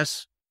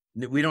stress.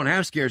 We don't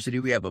have scarcity.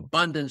 We have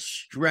abundance,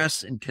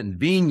 stress, and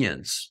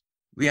convenience.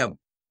 We have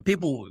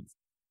people,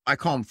 I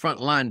call them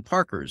frontline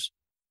parkers.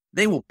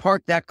 They will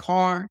park that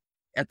car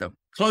at the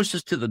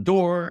closest to the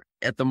door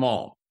at the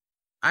mall.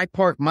 I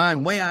park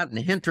mine way out in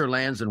the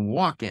hinterlands and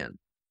walk in.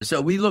 So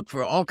we look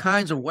for all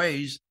kinds of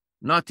ways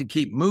not to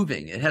keep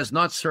moving. It has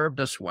not served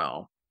us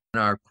well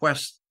in our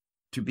quest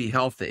to be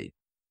healthy.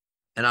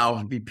 And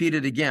I'll repeat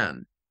it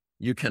again.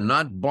 You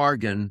cannot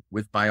bargain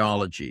with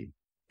biology.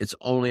 It's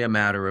only a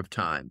matter of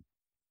time.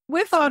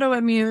 With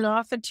autoimmune,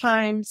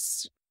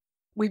 oftentimes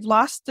we've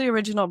lost the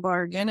original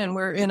bargain and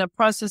we're in a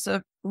process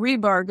of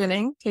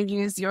rebargaining, to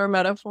use your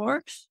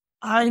metaphor.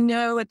 I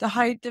know at the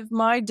height of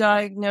my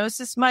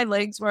diagnosis, my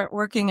legs weren't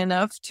working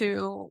enough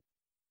to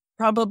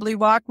probably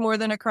walk more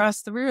than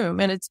across the room.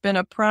 And it's been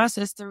a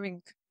process to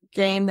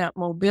regain that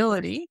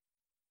mobility.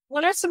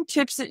 What are some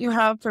tips that you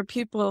have for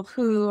people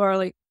who are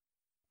like,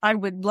 I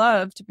would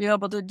love to be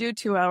able to do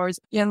 2 hours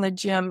in the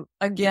gym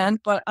again,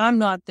 but I'm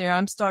not there.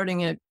 I'm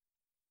starting at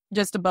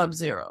just above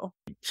zero.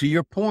 To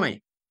your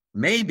point,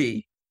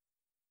 maybe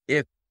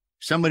if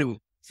somebody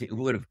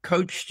would have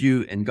coached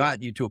you and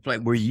got you to a place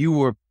where you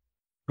were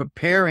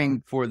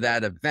preparing for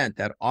that event,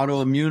 that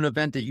autoimmune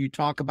event that you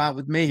talk about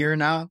with me here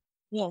now.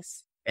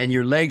 Yes. And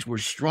your legs were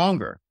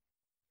stronger,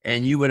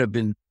 and you would have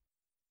been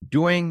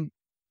doing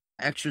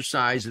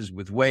exercises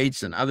with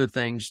weights and other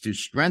things to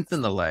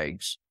strengthen the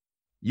legs.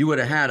 You would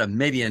have had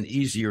maybe an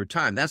easier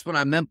time. That's what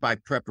I meant by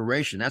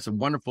preparation. That's a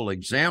wonderful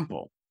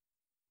example.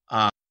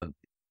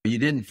 You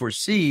didn't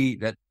foresee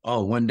that,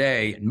 one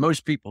day, and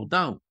most people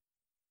don't.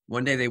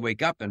 One day they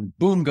wake up and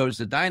boom goes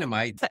the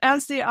dynamite.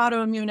 As the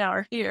autoimmune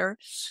hour here,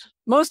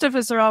 most of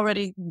us are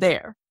already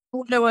there.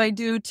 What do I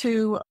do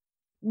to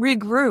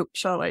regroup,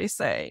 shall I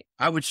say?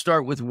 I would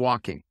start with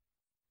walking.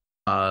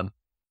 I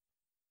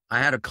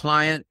had a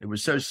client that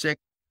was so sick,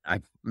 I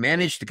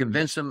managed to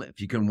convince him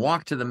if you can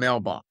walk to the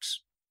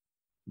mailbox.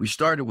 We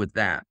started with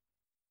that.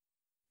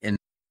 And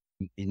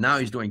now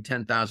he's doing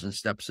 10,000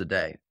 steps a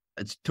day.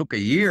 It took a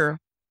year,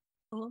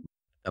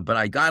 but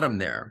I got him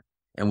there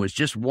and was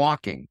just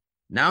walking.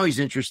 Now he's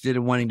interested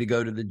in wanting to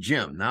go to the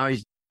gym. Now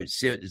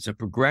it's a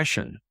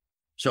progression.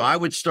 So I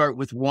would start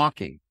with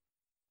walking.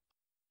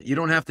 You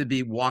don't have to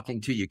be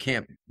walking till you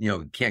can't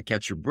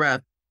catch your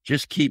breath.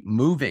 Just keep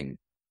moving.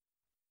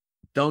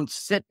 Don't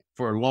sit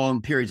for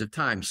long periods of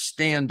time.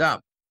 Stand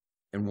up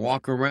and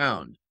walk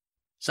around.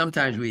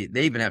 Sometimes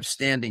they even have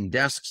standing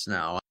desks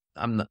now.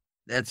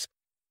 That's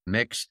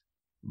mixed,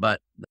 but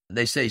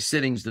they say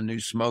sitting's the new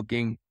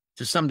smoking.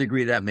 To some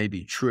degree, that may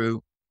be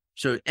true.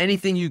 So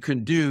anything you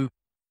can do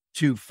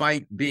to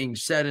fight being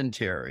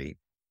sedentary.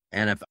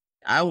 And if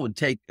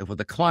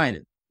with a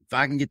client, if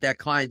I can get that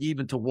client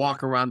even to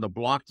walk around the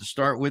block to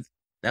start with,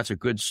 that's a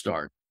good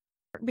start.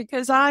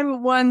 Because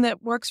I'm one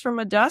that works from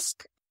a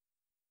desk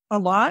a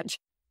lot.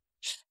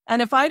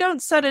 And if I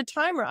don't set a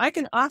timer, I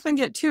can often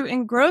get too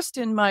engrossed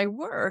in my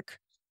work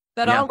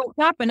that I'll look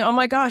up and, oh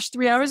my gosh,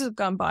 3 hours have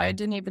gone by. I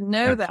didn't even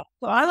know that.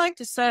 So I like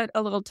to set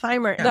a little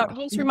timer. Yeah. That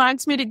just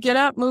reminds me to get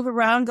up, move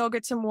around, go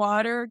get some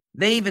water.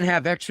 They even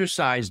have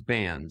exercise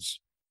bands,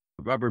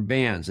 rubber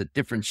bands at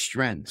different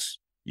strengths.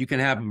 You can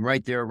have them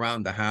right there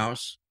around the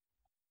house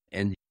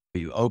and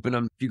you open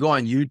them. If you go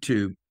on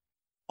YouTube,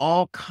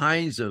 all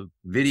kinds of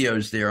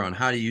videos there on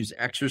how to use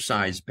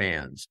exercise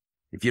bands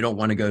if you don't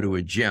want to go to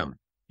a gym.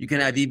 You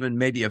can have even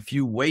maybe a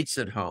few weights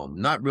at home,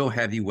 not real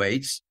heavy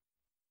weights.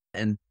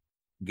 And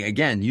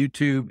again,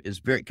 YouTube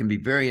can be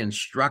very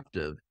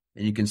instructive,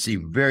 and you can see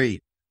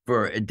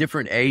for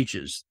different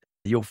ages,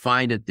 you'll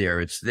find it there.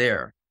 It's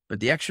there. But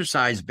the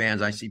exercise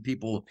bands, I see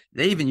people,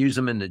 they even use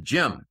them in the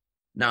gym.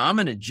 Now, I'm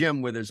in a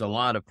gym where there's a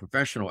lot of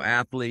professional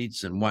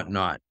athletes and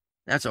whatnot.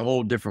 That's a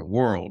whole different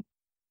world.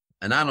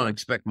 And I don't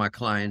expect my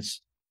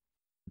clients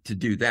to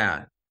do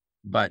that.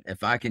 But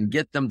if I can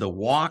get them to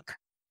walk,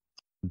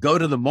 go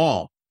to the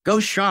mall, go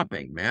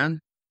shopping, man.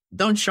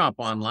 Don't shop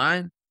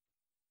online.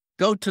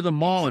 Go to the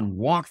mall and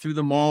walk through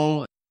the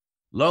mall.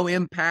 Low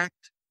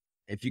impact.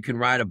 If you can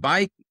ride a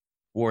bike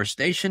or a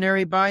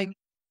stationary bike,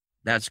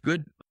 that's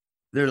good.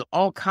 There's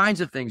all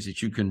kinds of things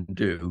that you can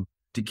do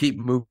to keep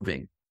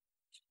moving.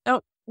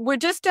 Now, we're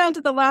just down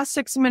to the last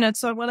 6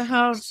 minutes, so I want to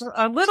have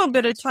a little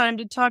bit of time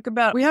to talk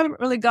about, we haven't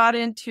really got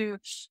into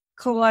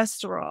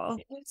cholesterol.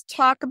 Let's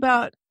talk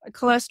about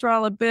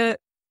cholesterol a bit.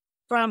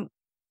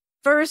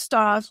 First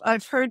off,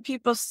 I've heard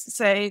people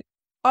say,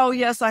 oh,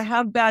 yes, I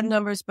have bad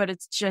numbers, but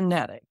it's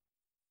genetic.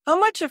 How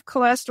much of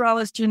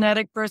cholesterol is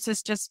genetic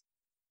versus just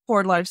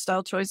poor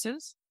lifestyle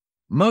choices?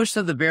 Most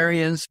of the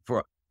variance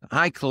for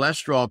high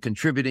cholesterol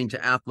contributing to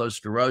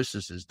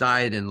atherosclerosis is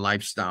diet and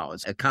lifestyle.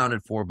 It's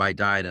accounted for by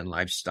diet and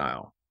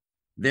lifestyle.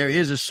 There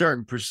is a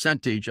certain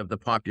percentage of the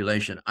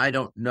population, I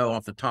don't know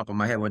off the top of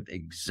my head what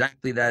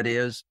exactly that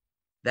is,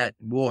 that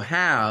will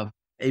have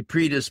a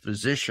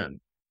predisposition.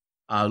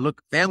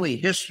 Look, family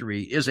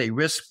history is a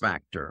risk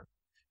factor.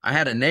 I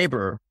had a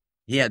neighbor,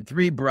 he had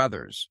 3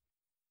 brothers,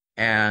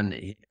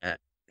 and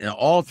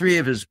all 3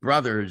 of his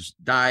brothers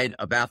died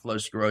of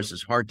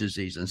atherosclerosis, heart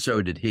disease, and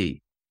so did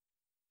he.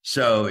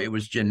 So it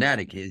was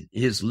genetic.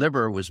 His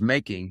liver was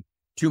making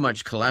too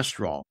much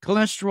cholesterol.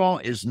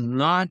 Cholesterol is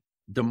not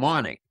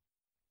demonic.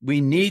 We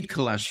need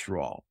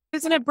cholesterol.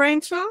 Isn't it brain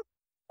food?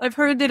 I've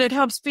heard that it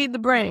helps feed the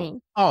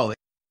brain. Oh,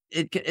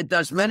 it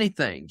does many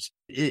things.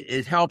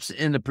 It helps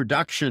in the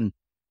production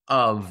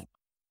of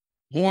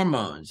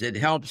hormones. It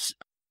helps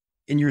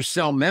in your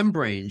cell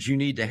membranes. You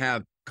need to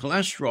have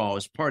cholesterol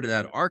as part of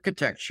that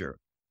architecture.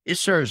 It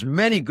serves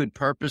many good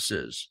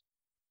purposes,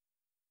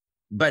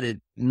 but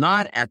it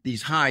not at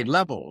these high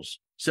levels.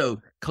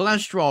 So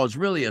cholesterol is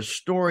really a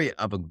story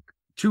of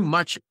too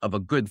much of a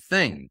good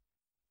thing.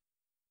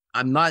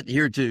 I'm not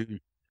here to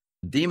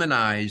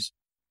demonize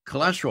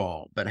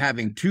cholesterol, but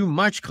having too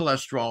much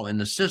cholesterol in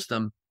the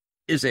system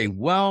is a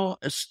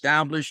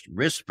well-established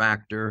risk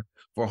factor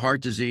for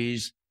heart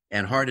disease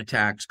and heart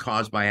attacks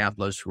caused by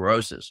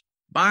atherosclerosis.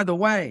 By the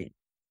way,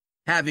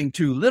 having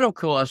too little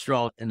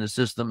cholesterol in the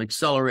system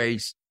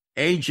accelerates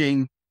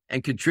aging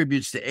and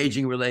contributes to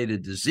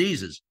aging-related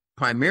diseases,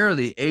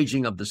 primarily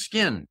aging of the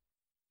skin.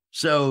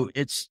 So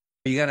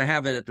you got to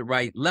have it at the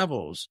right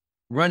levels.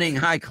 Running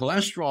high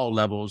cholesterol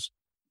levels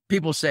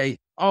people say,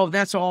 oh,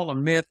 that's all a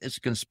myth. It's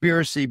a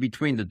conspiracy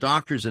between the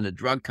doctors and the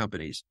drug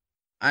companies.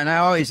 And I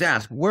always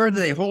ask, where do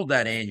they hold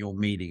that annual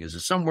meeting? Is it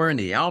somewhere in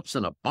the Alps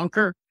in a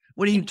bunker?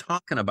 What are you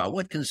talking about?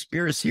 What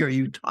conspiracy are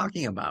you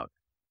talking about?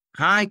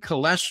 High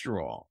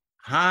cholesterol,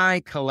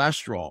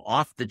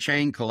 off the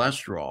chain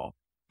cholesterol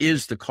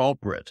is the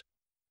culprit.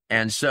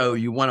 And so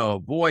you want to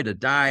avoid a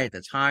diet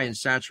that's high in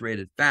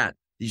saturated fat.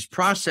 These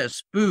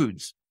processed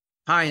foods,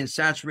 high in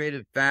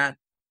saturated fat,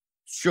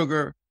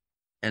 sugar,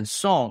 and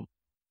salt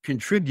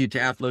contribute to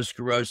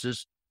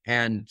atherosclerosis,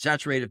 and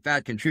saturated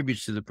fat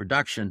contributes to the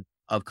production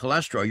of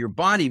cholesterol. Your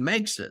body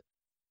makes it.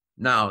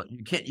 Now,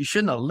 you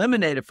shouldn't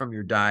eliminate it from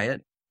your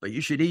diet, but you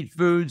should eat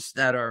foods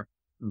that are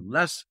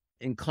less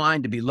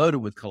inclined to be loaded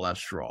with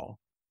cholesterol.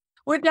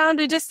 We're down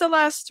to just the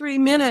last 3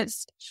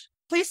 minutes.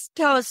 Please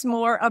tell us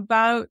more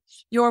about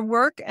your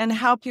work and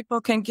how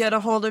people can get a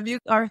hold of you.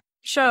 Our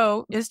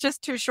show is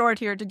just too short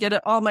here to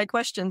get all my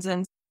questions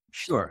in.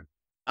 Sure.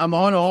 I'm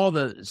on all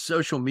the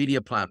social media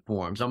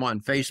platforms. I'm on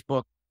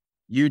Facebook,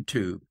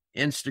 YouTube,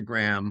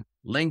 Instagram,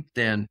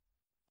 LinkedIn,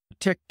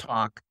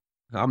 TikTok.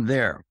 I'm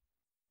there.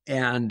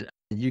 And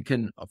you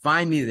can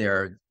find me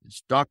there.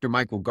 It's Dr.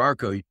 Michael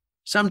Garko.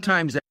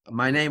 Sometimes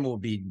my name will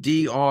be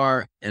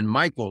DR and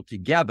Michael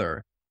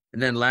together,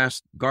 and then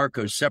last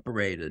Garko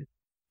separated.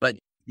 But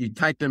you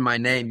type in my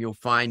name, you'll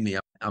find me.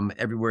 I'm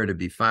everywhere to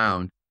be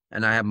found.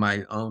 And I have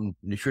my own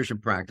nutrition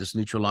practice,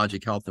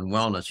 Nutrologic Health and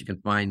Wellness. You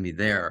can find me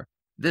there.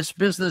 This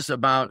business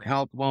about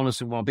health, wellness,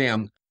 and well-being,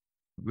 I'm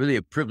really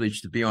a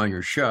privilege to be on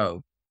your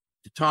show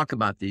to talk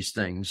about these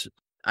things.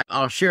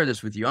 I'll share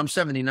this with you. I'm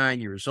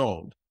 79 years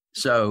old,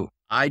 so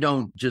I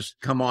don't just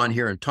come on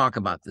here and talk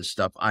about this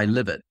stuff. I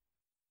live it.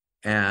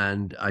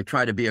 And I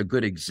try to be a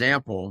good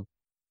example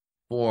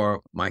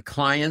for my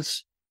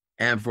clients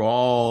and for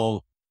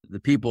all the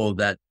people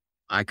that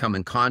I come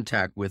in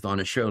contact with on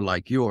a show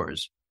like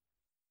yours.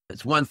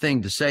 It's one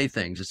thing to say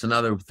things. It's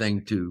another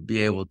thing to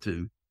be able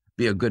to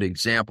be a good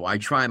example. I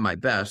try my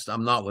best.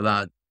 I'm not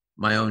without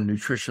my own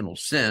nutritional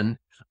sin.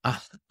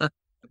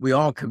 We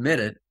all commit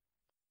it.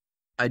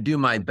 I do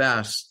my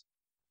best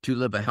to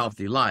live a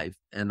healthy life.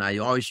 And I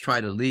always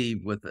try to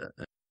leave with a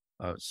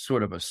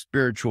sort of a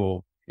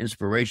spiritual,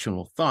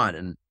 inspirational thought.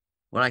 And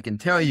what I can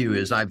tell you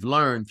is I've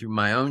learned through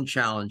my own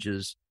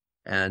challenges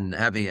and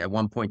having at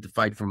one point to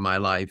fight for my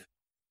life,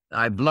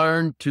 I've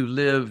learned to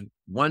live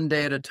one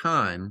day at a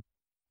time,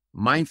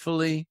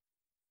 mindfully,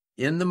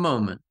 in the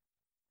moment,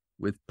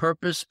 with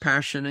purpose,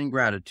 passion, and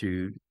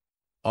gratitude,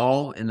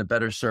 all in the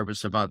better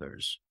service of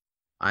others.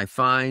 I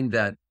find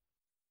that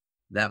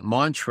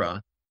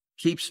mantra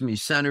keeps me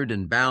centered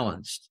and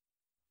balanced,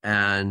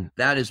 and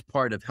that is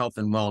part of health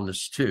and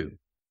wellness too.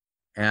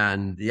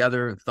 And the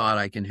other thought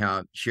I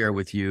can share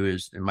with you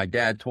is, and my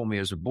dad told me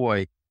as a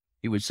boy,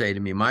 he would say to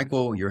me,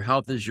 Michael, your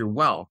health is your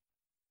wealth.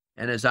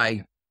 And as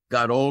I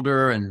got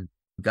older and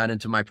got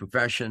into my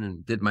profession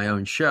and did my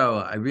own show,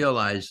 I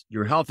realized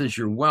your health is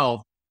your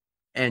wealth,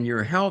 and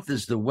your health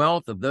is the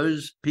wealth of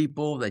those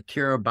people that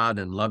care about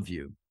and love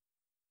you.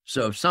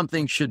 So if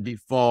something should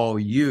befall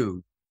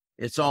you,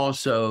 it's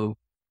also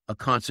a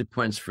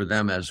consequence for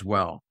them as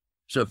well.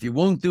 So if you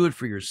won't do it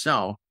for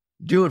yourself,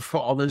 do it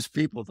for all those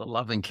people that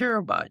love and care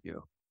about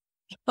you.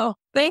 Oh,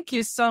 thank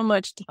you so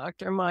much,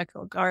 Dr.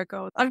 Michael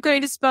Garko. I'm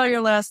going to spell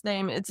your last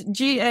name. It's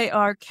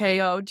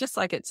Garko, just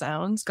like it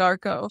sounds,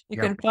 Garko. You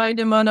can find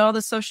him on all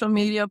the social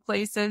media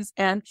places.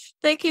 And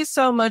thank you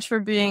so much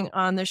for being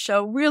on the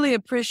show. Really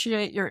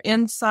appreciate your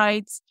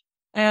insights.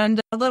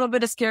 And a little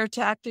bit of scare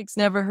tactics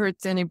never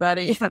hurts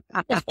anybody.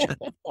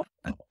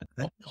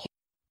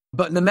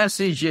 But the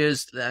message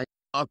is that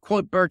I'll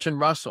quote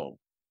Bertrand Russell.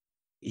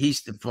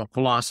 He's the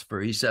philosopher.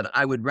 He said,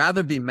 I would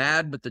rather be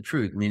mad with the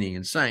truth, meaning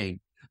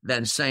insane,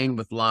 than sane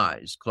with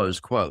lies, close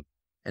quote.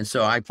 And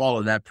so I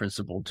follow that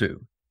principle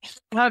too.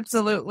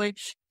 Absolutely.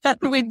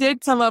 We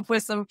did come up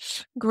with some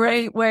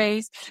great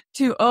ways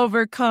to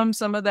overcome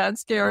some of that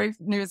scary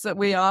news that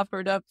we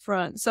offered up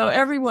front. So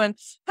everyone,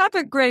 have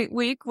a great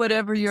week,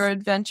 whatever your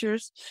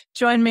adventures.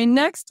 Join me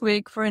next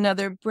week for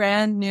another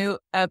brand new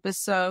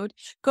episode.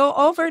 Go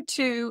over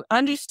to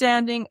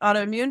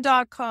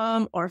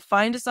understandingautoimmune.com or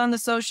find us on the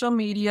social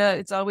media.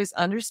 It's always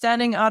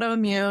Understanding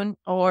Autoimmune,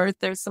 or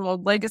there's some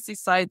old legacy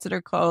sites that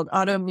are called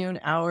Autoimmune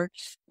Hour,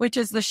 which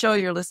is the show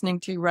you're listening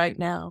to right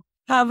now.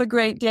 Have a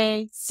great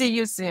day. See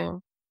you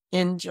soon.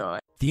 Enjoy.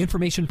 The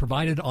information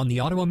provided on the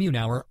Autoimmune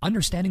Hour,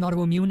 Understanding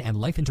Autoimmune, and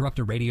Life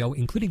Interrupted Radio,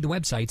 including the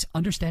websites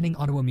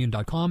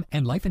understandingautoimmune.com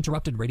and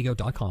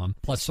lifeinterruptedradio.com,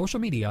 plus social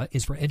media,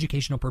 is for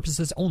educational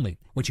purposes only.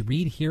 What you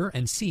read, hear,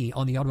 and see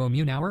on the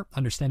Autoimmune Hour,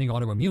 Understanding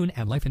Autoimmune,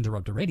 and Life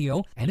Interrupted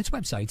Radio, and its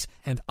websites,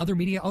 and other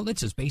media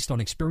outlets is based on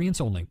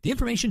experience only. The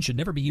information should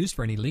never be used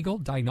for any legal,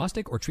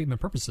 diagnostic, or treatment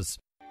purposes.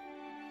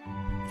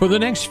 For the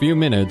next few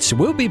minutes,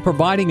 we'll be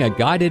providing a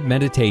guided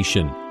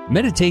meditation.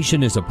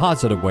 Meditation is a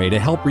positive way to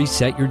help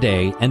reset your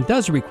day and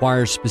does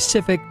require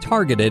specific,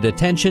 targeted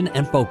attention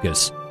and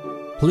focus.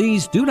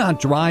 Please do not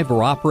drive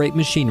or operate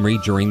machinery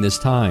during this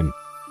time.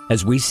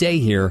 As we say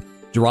here,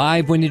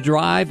 drive when you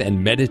drive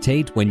and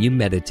meditate when you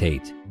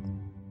meditate.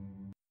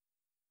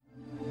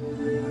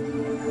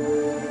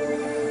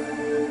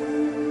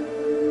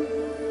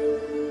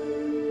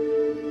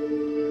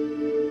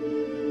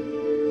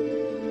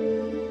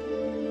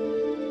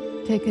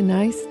 take a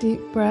nice deep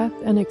breath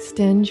and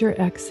extend your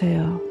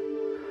exhale.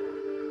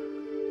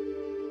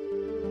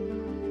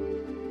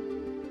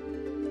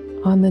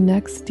 On the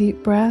next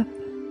deep breath,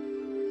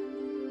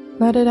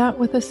 let it out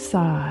with a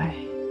sigh.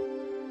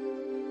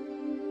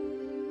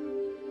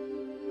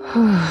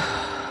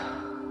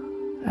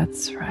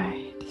 That's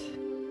right.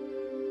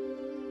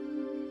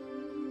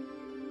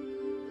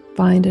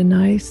 Find a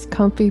nice,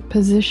 comfy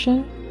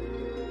position.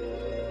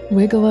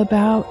 Wiggle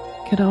about,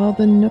 get all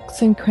the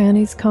nooks and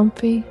crannies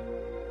comfy.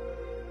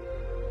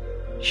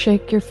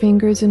 Shake your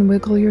fingers and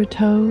wiggle your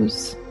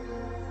toes.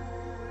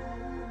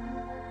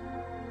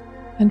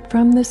 And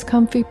from this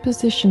comfy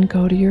position,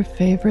 go to your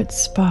favorite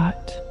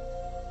spot.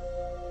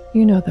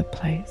 You know the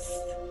place.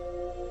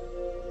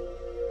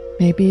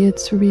 Maybe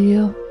it's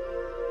real,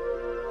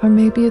 or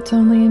maybe it's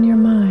only in your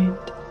mind.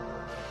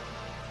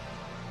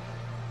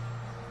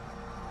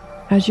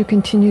 As you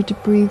continue to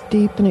breathe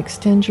deep and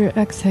extend your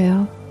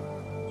exhale,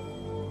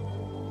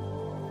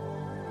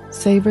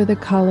 savor the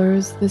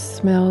colors, the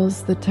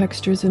smells, the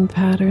textures and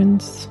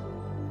patterns.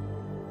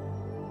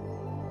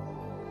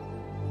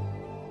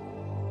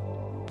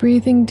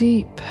 Breathing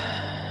deep.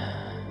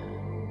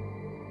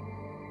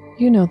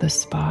 You know the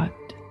spot.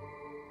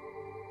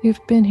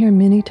 You've been here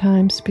many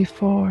times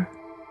before.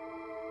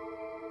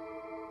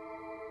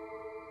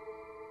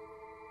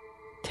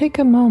 Take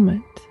a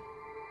moment.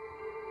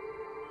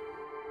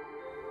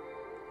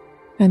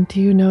 And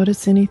do you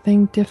notice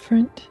anything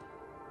different?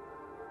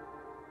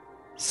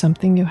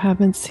 Something you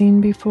haven't seen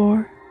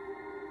before?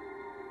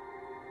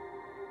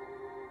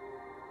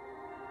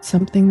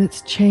 Something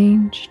that's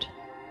changed?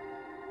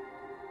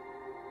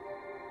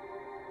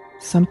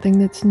 Something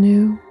that's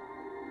new?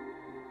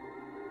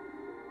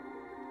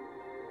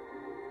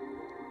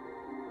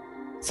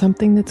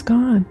 Something that's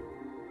gone?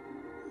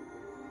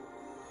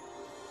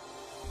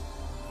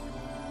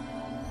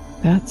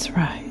 That's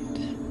right.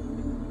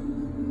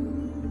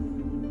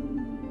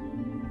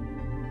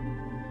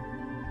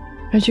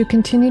 As you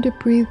continue to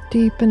breathe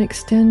deep and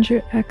extend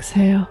your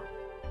exhale,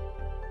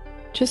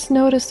 just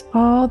notice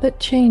all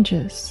that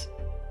changes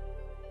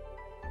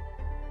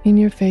in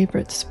your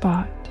favorite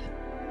spot.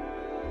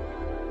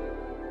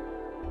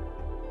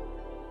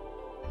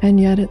 And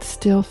yet it's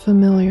still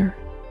familiar,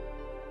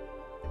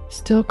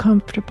 still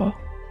comfortable,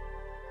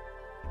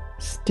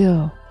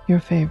 still your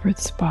favorite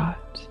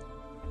spot.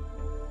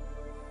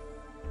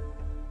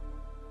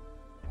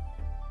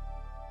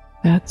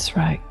 That's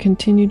right.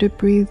 Continue to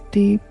breathe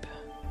deep.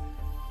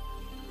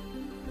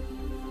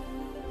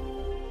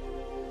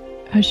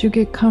 As you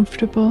get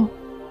comfortable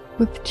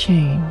with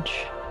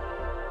change.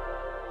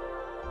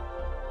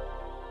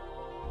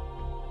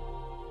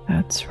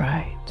 That's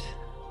right.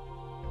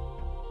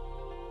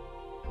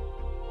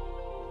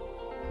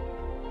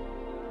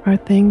 Are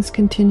things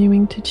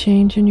continuing to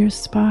change in your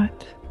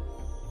spot?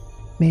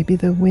 Maybe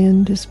the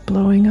wind is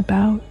blowing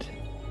about.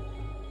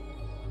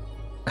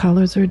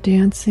 Colors are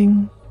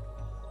dancing.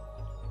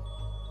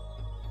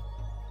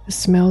 The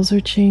smells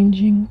are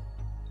changing.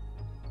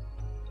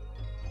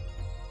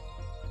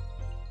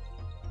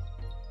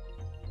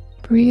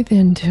 Breathe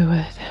into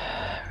it,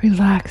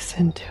 relax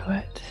into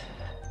it.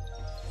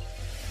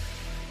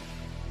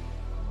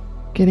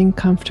 Getting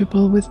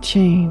comfortable with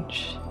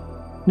change,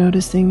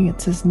 noticing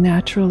it's as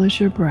natural as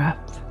your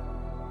breath.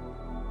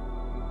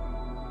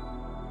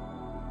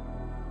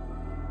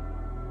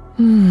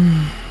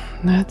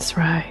 That's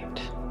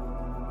right.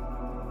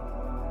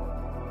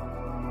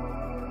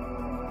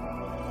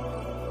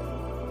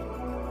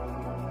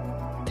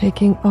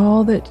 Taking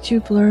all that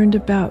you've learned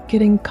about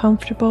getting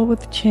comfortable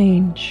with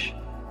change,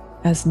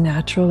 as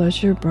natural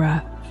as your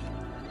breath.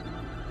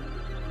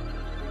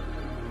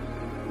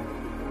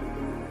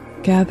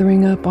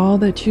 Gathering up all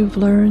that you've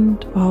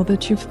learned, all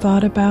that you've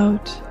thought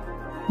about,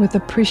 with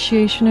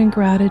appreciation and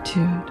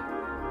gratitude.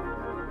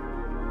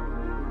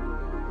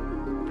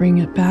 Bring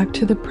it back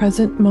to the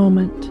present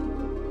moment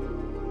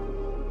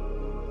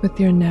with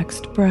your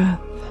next breath.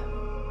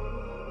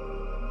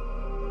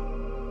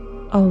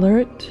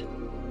 Alert,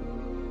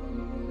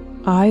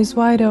 eyes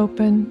wide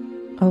open,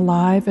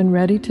 alive and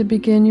ready to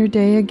begin your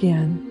day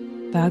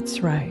again. That's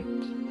right.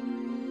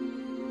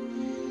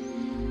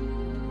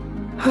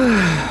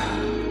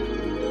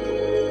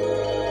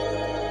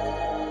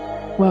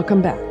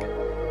 Welcome back.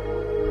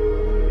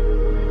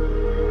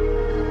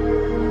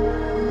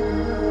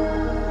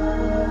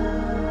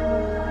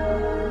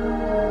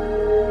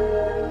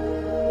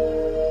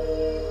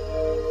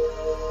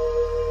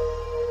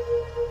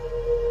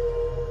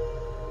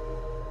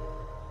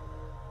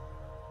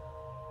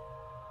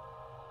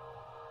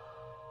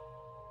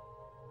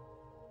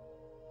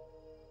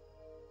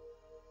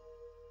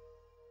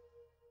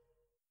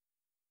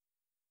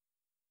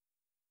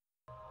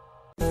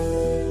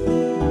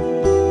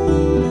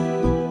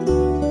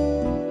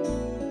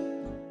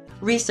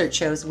 Research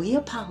shows we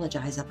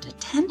apologize up to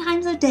 10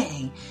 times a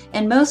day,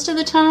 and most of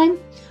the time,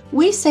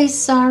 we say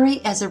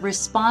sorry as a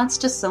response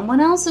to someone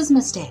else's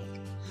mistake.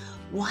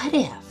 What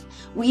if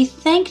we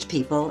thanked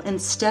people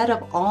instead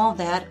of all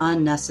that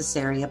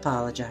unnecessary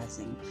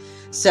apologizing?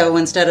 So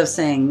instead of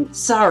saying,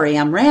 sorry,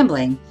 I'm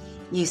rambling,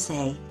 you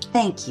say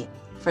thank you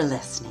for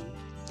listening.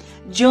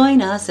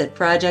 Join us at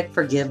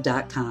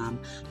projectforgive.com,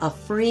 a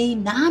free,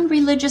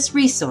 non-religious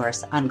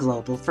resource on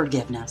global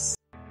forgiveness.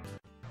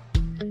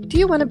 Do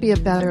you want to be a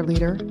better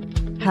leader,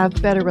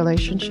 have better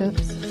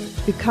relationships,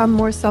 become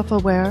more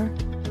self-aware,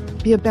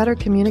 be a better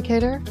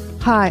communicator?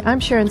 Hi, I'm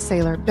Sharon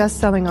Sayler,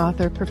 best-selling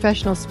author,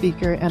 professional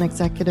speaker, and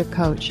executive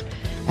coach.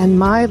 And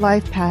my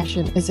life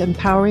passion is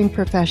empowering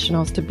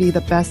professionals to be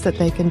the best that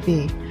they can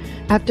be.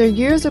 After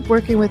years of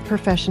working with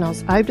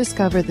professionals, I've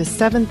discovered the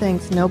 7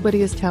 things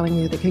nobody is telling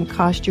you that can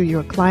cost you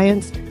your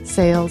clients,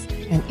 sales,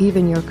 and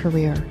even your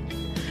career.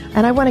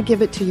 And I want to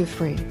give it to you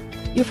free.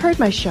 You've heard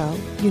my show,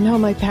 you know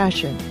my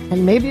passion,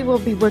 and maybe we'll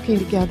be working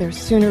together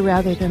sooner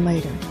rather than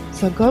later.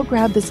 So go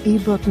grab this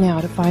ebook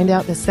now to find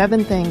out the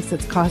 7 things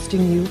that's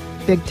costing you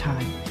big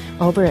time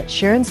over at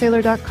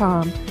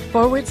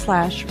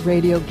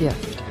SharonSayler.com/radio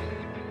gift.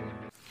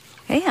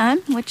 Hey, hon,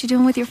 what you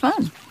doing with your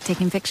phone?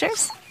 Taking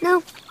pictures?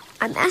 No,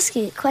 I'm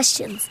asking it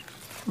questions.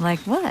 Like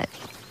what?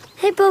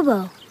 Hey,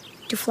 Bobo,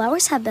 do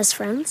flowers have best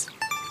friends?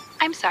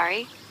 I'm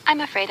sorry.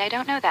 I'm afraid I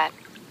don't know that.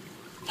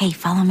 Hey,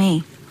 follow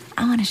me.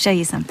 I want to show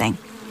you something.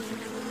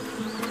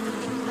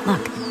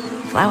 Look,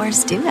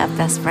 flowers do have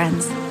best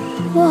friends.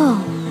 Whoa.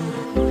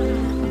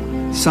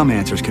 Some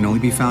answers can only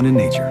be found in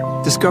nature.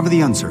 Discover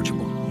the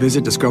unsearchable.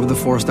 Visit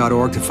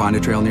discovertheforest.org to find a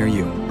trail near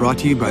you. Brought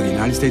to you by the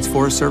United States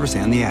Forest Service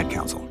and the Ad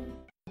Council.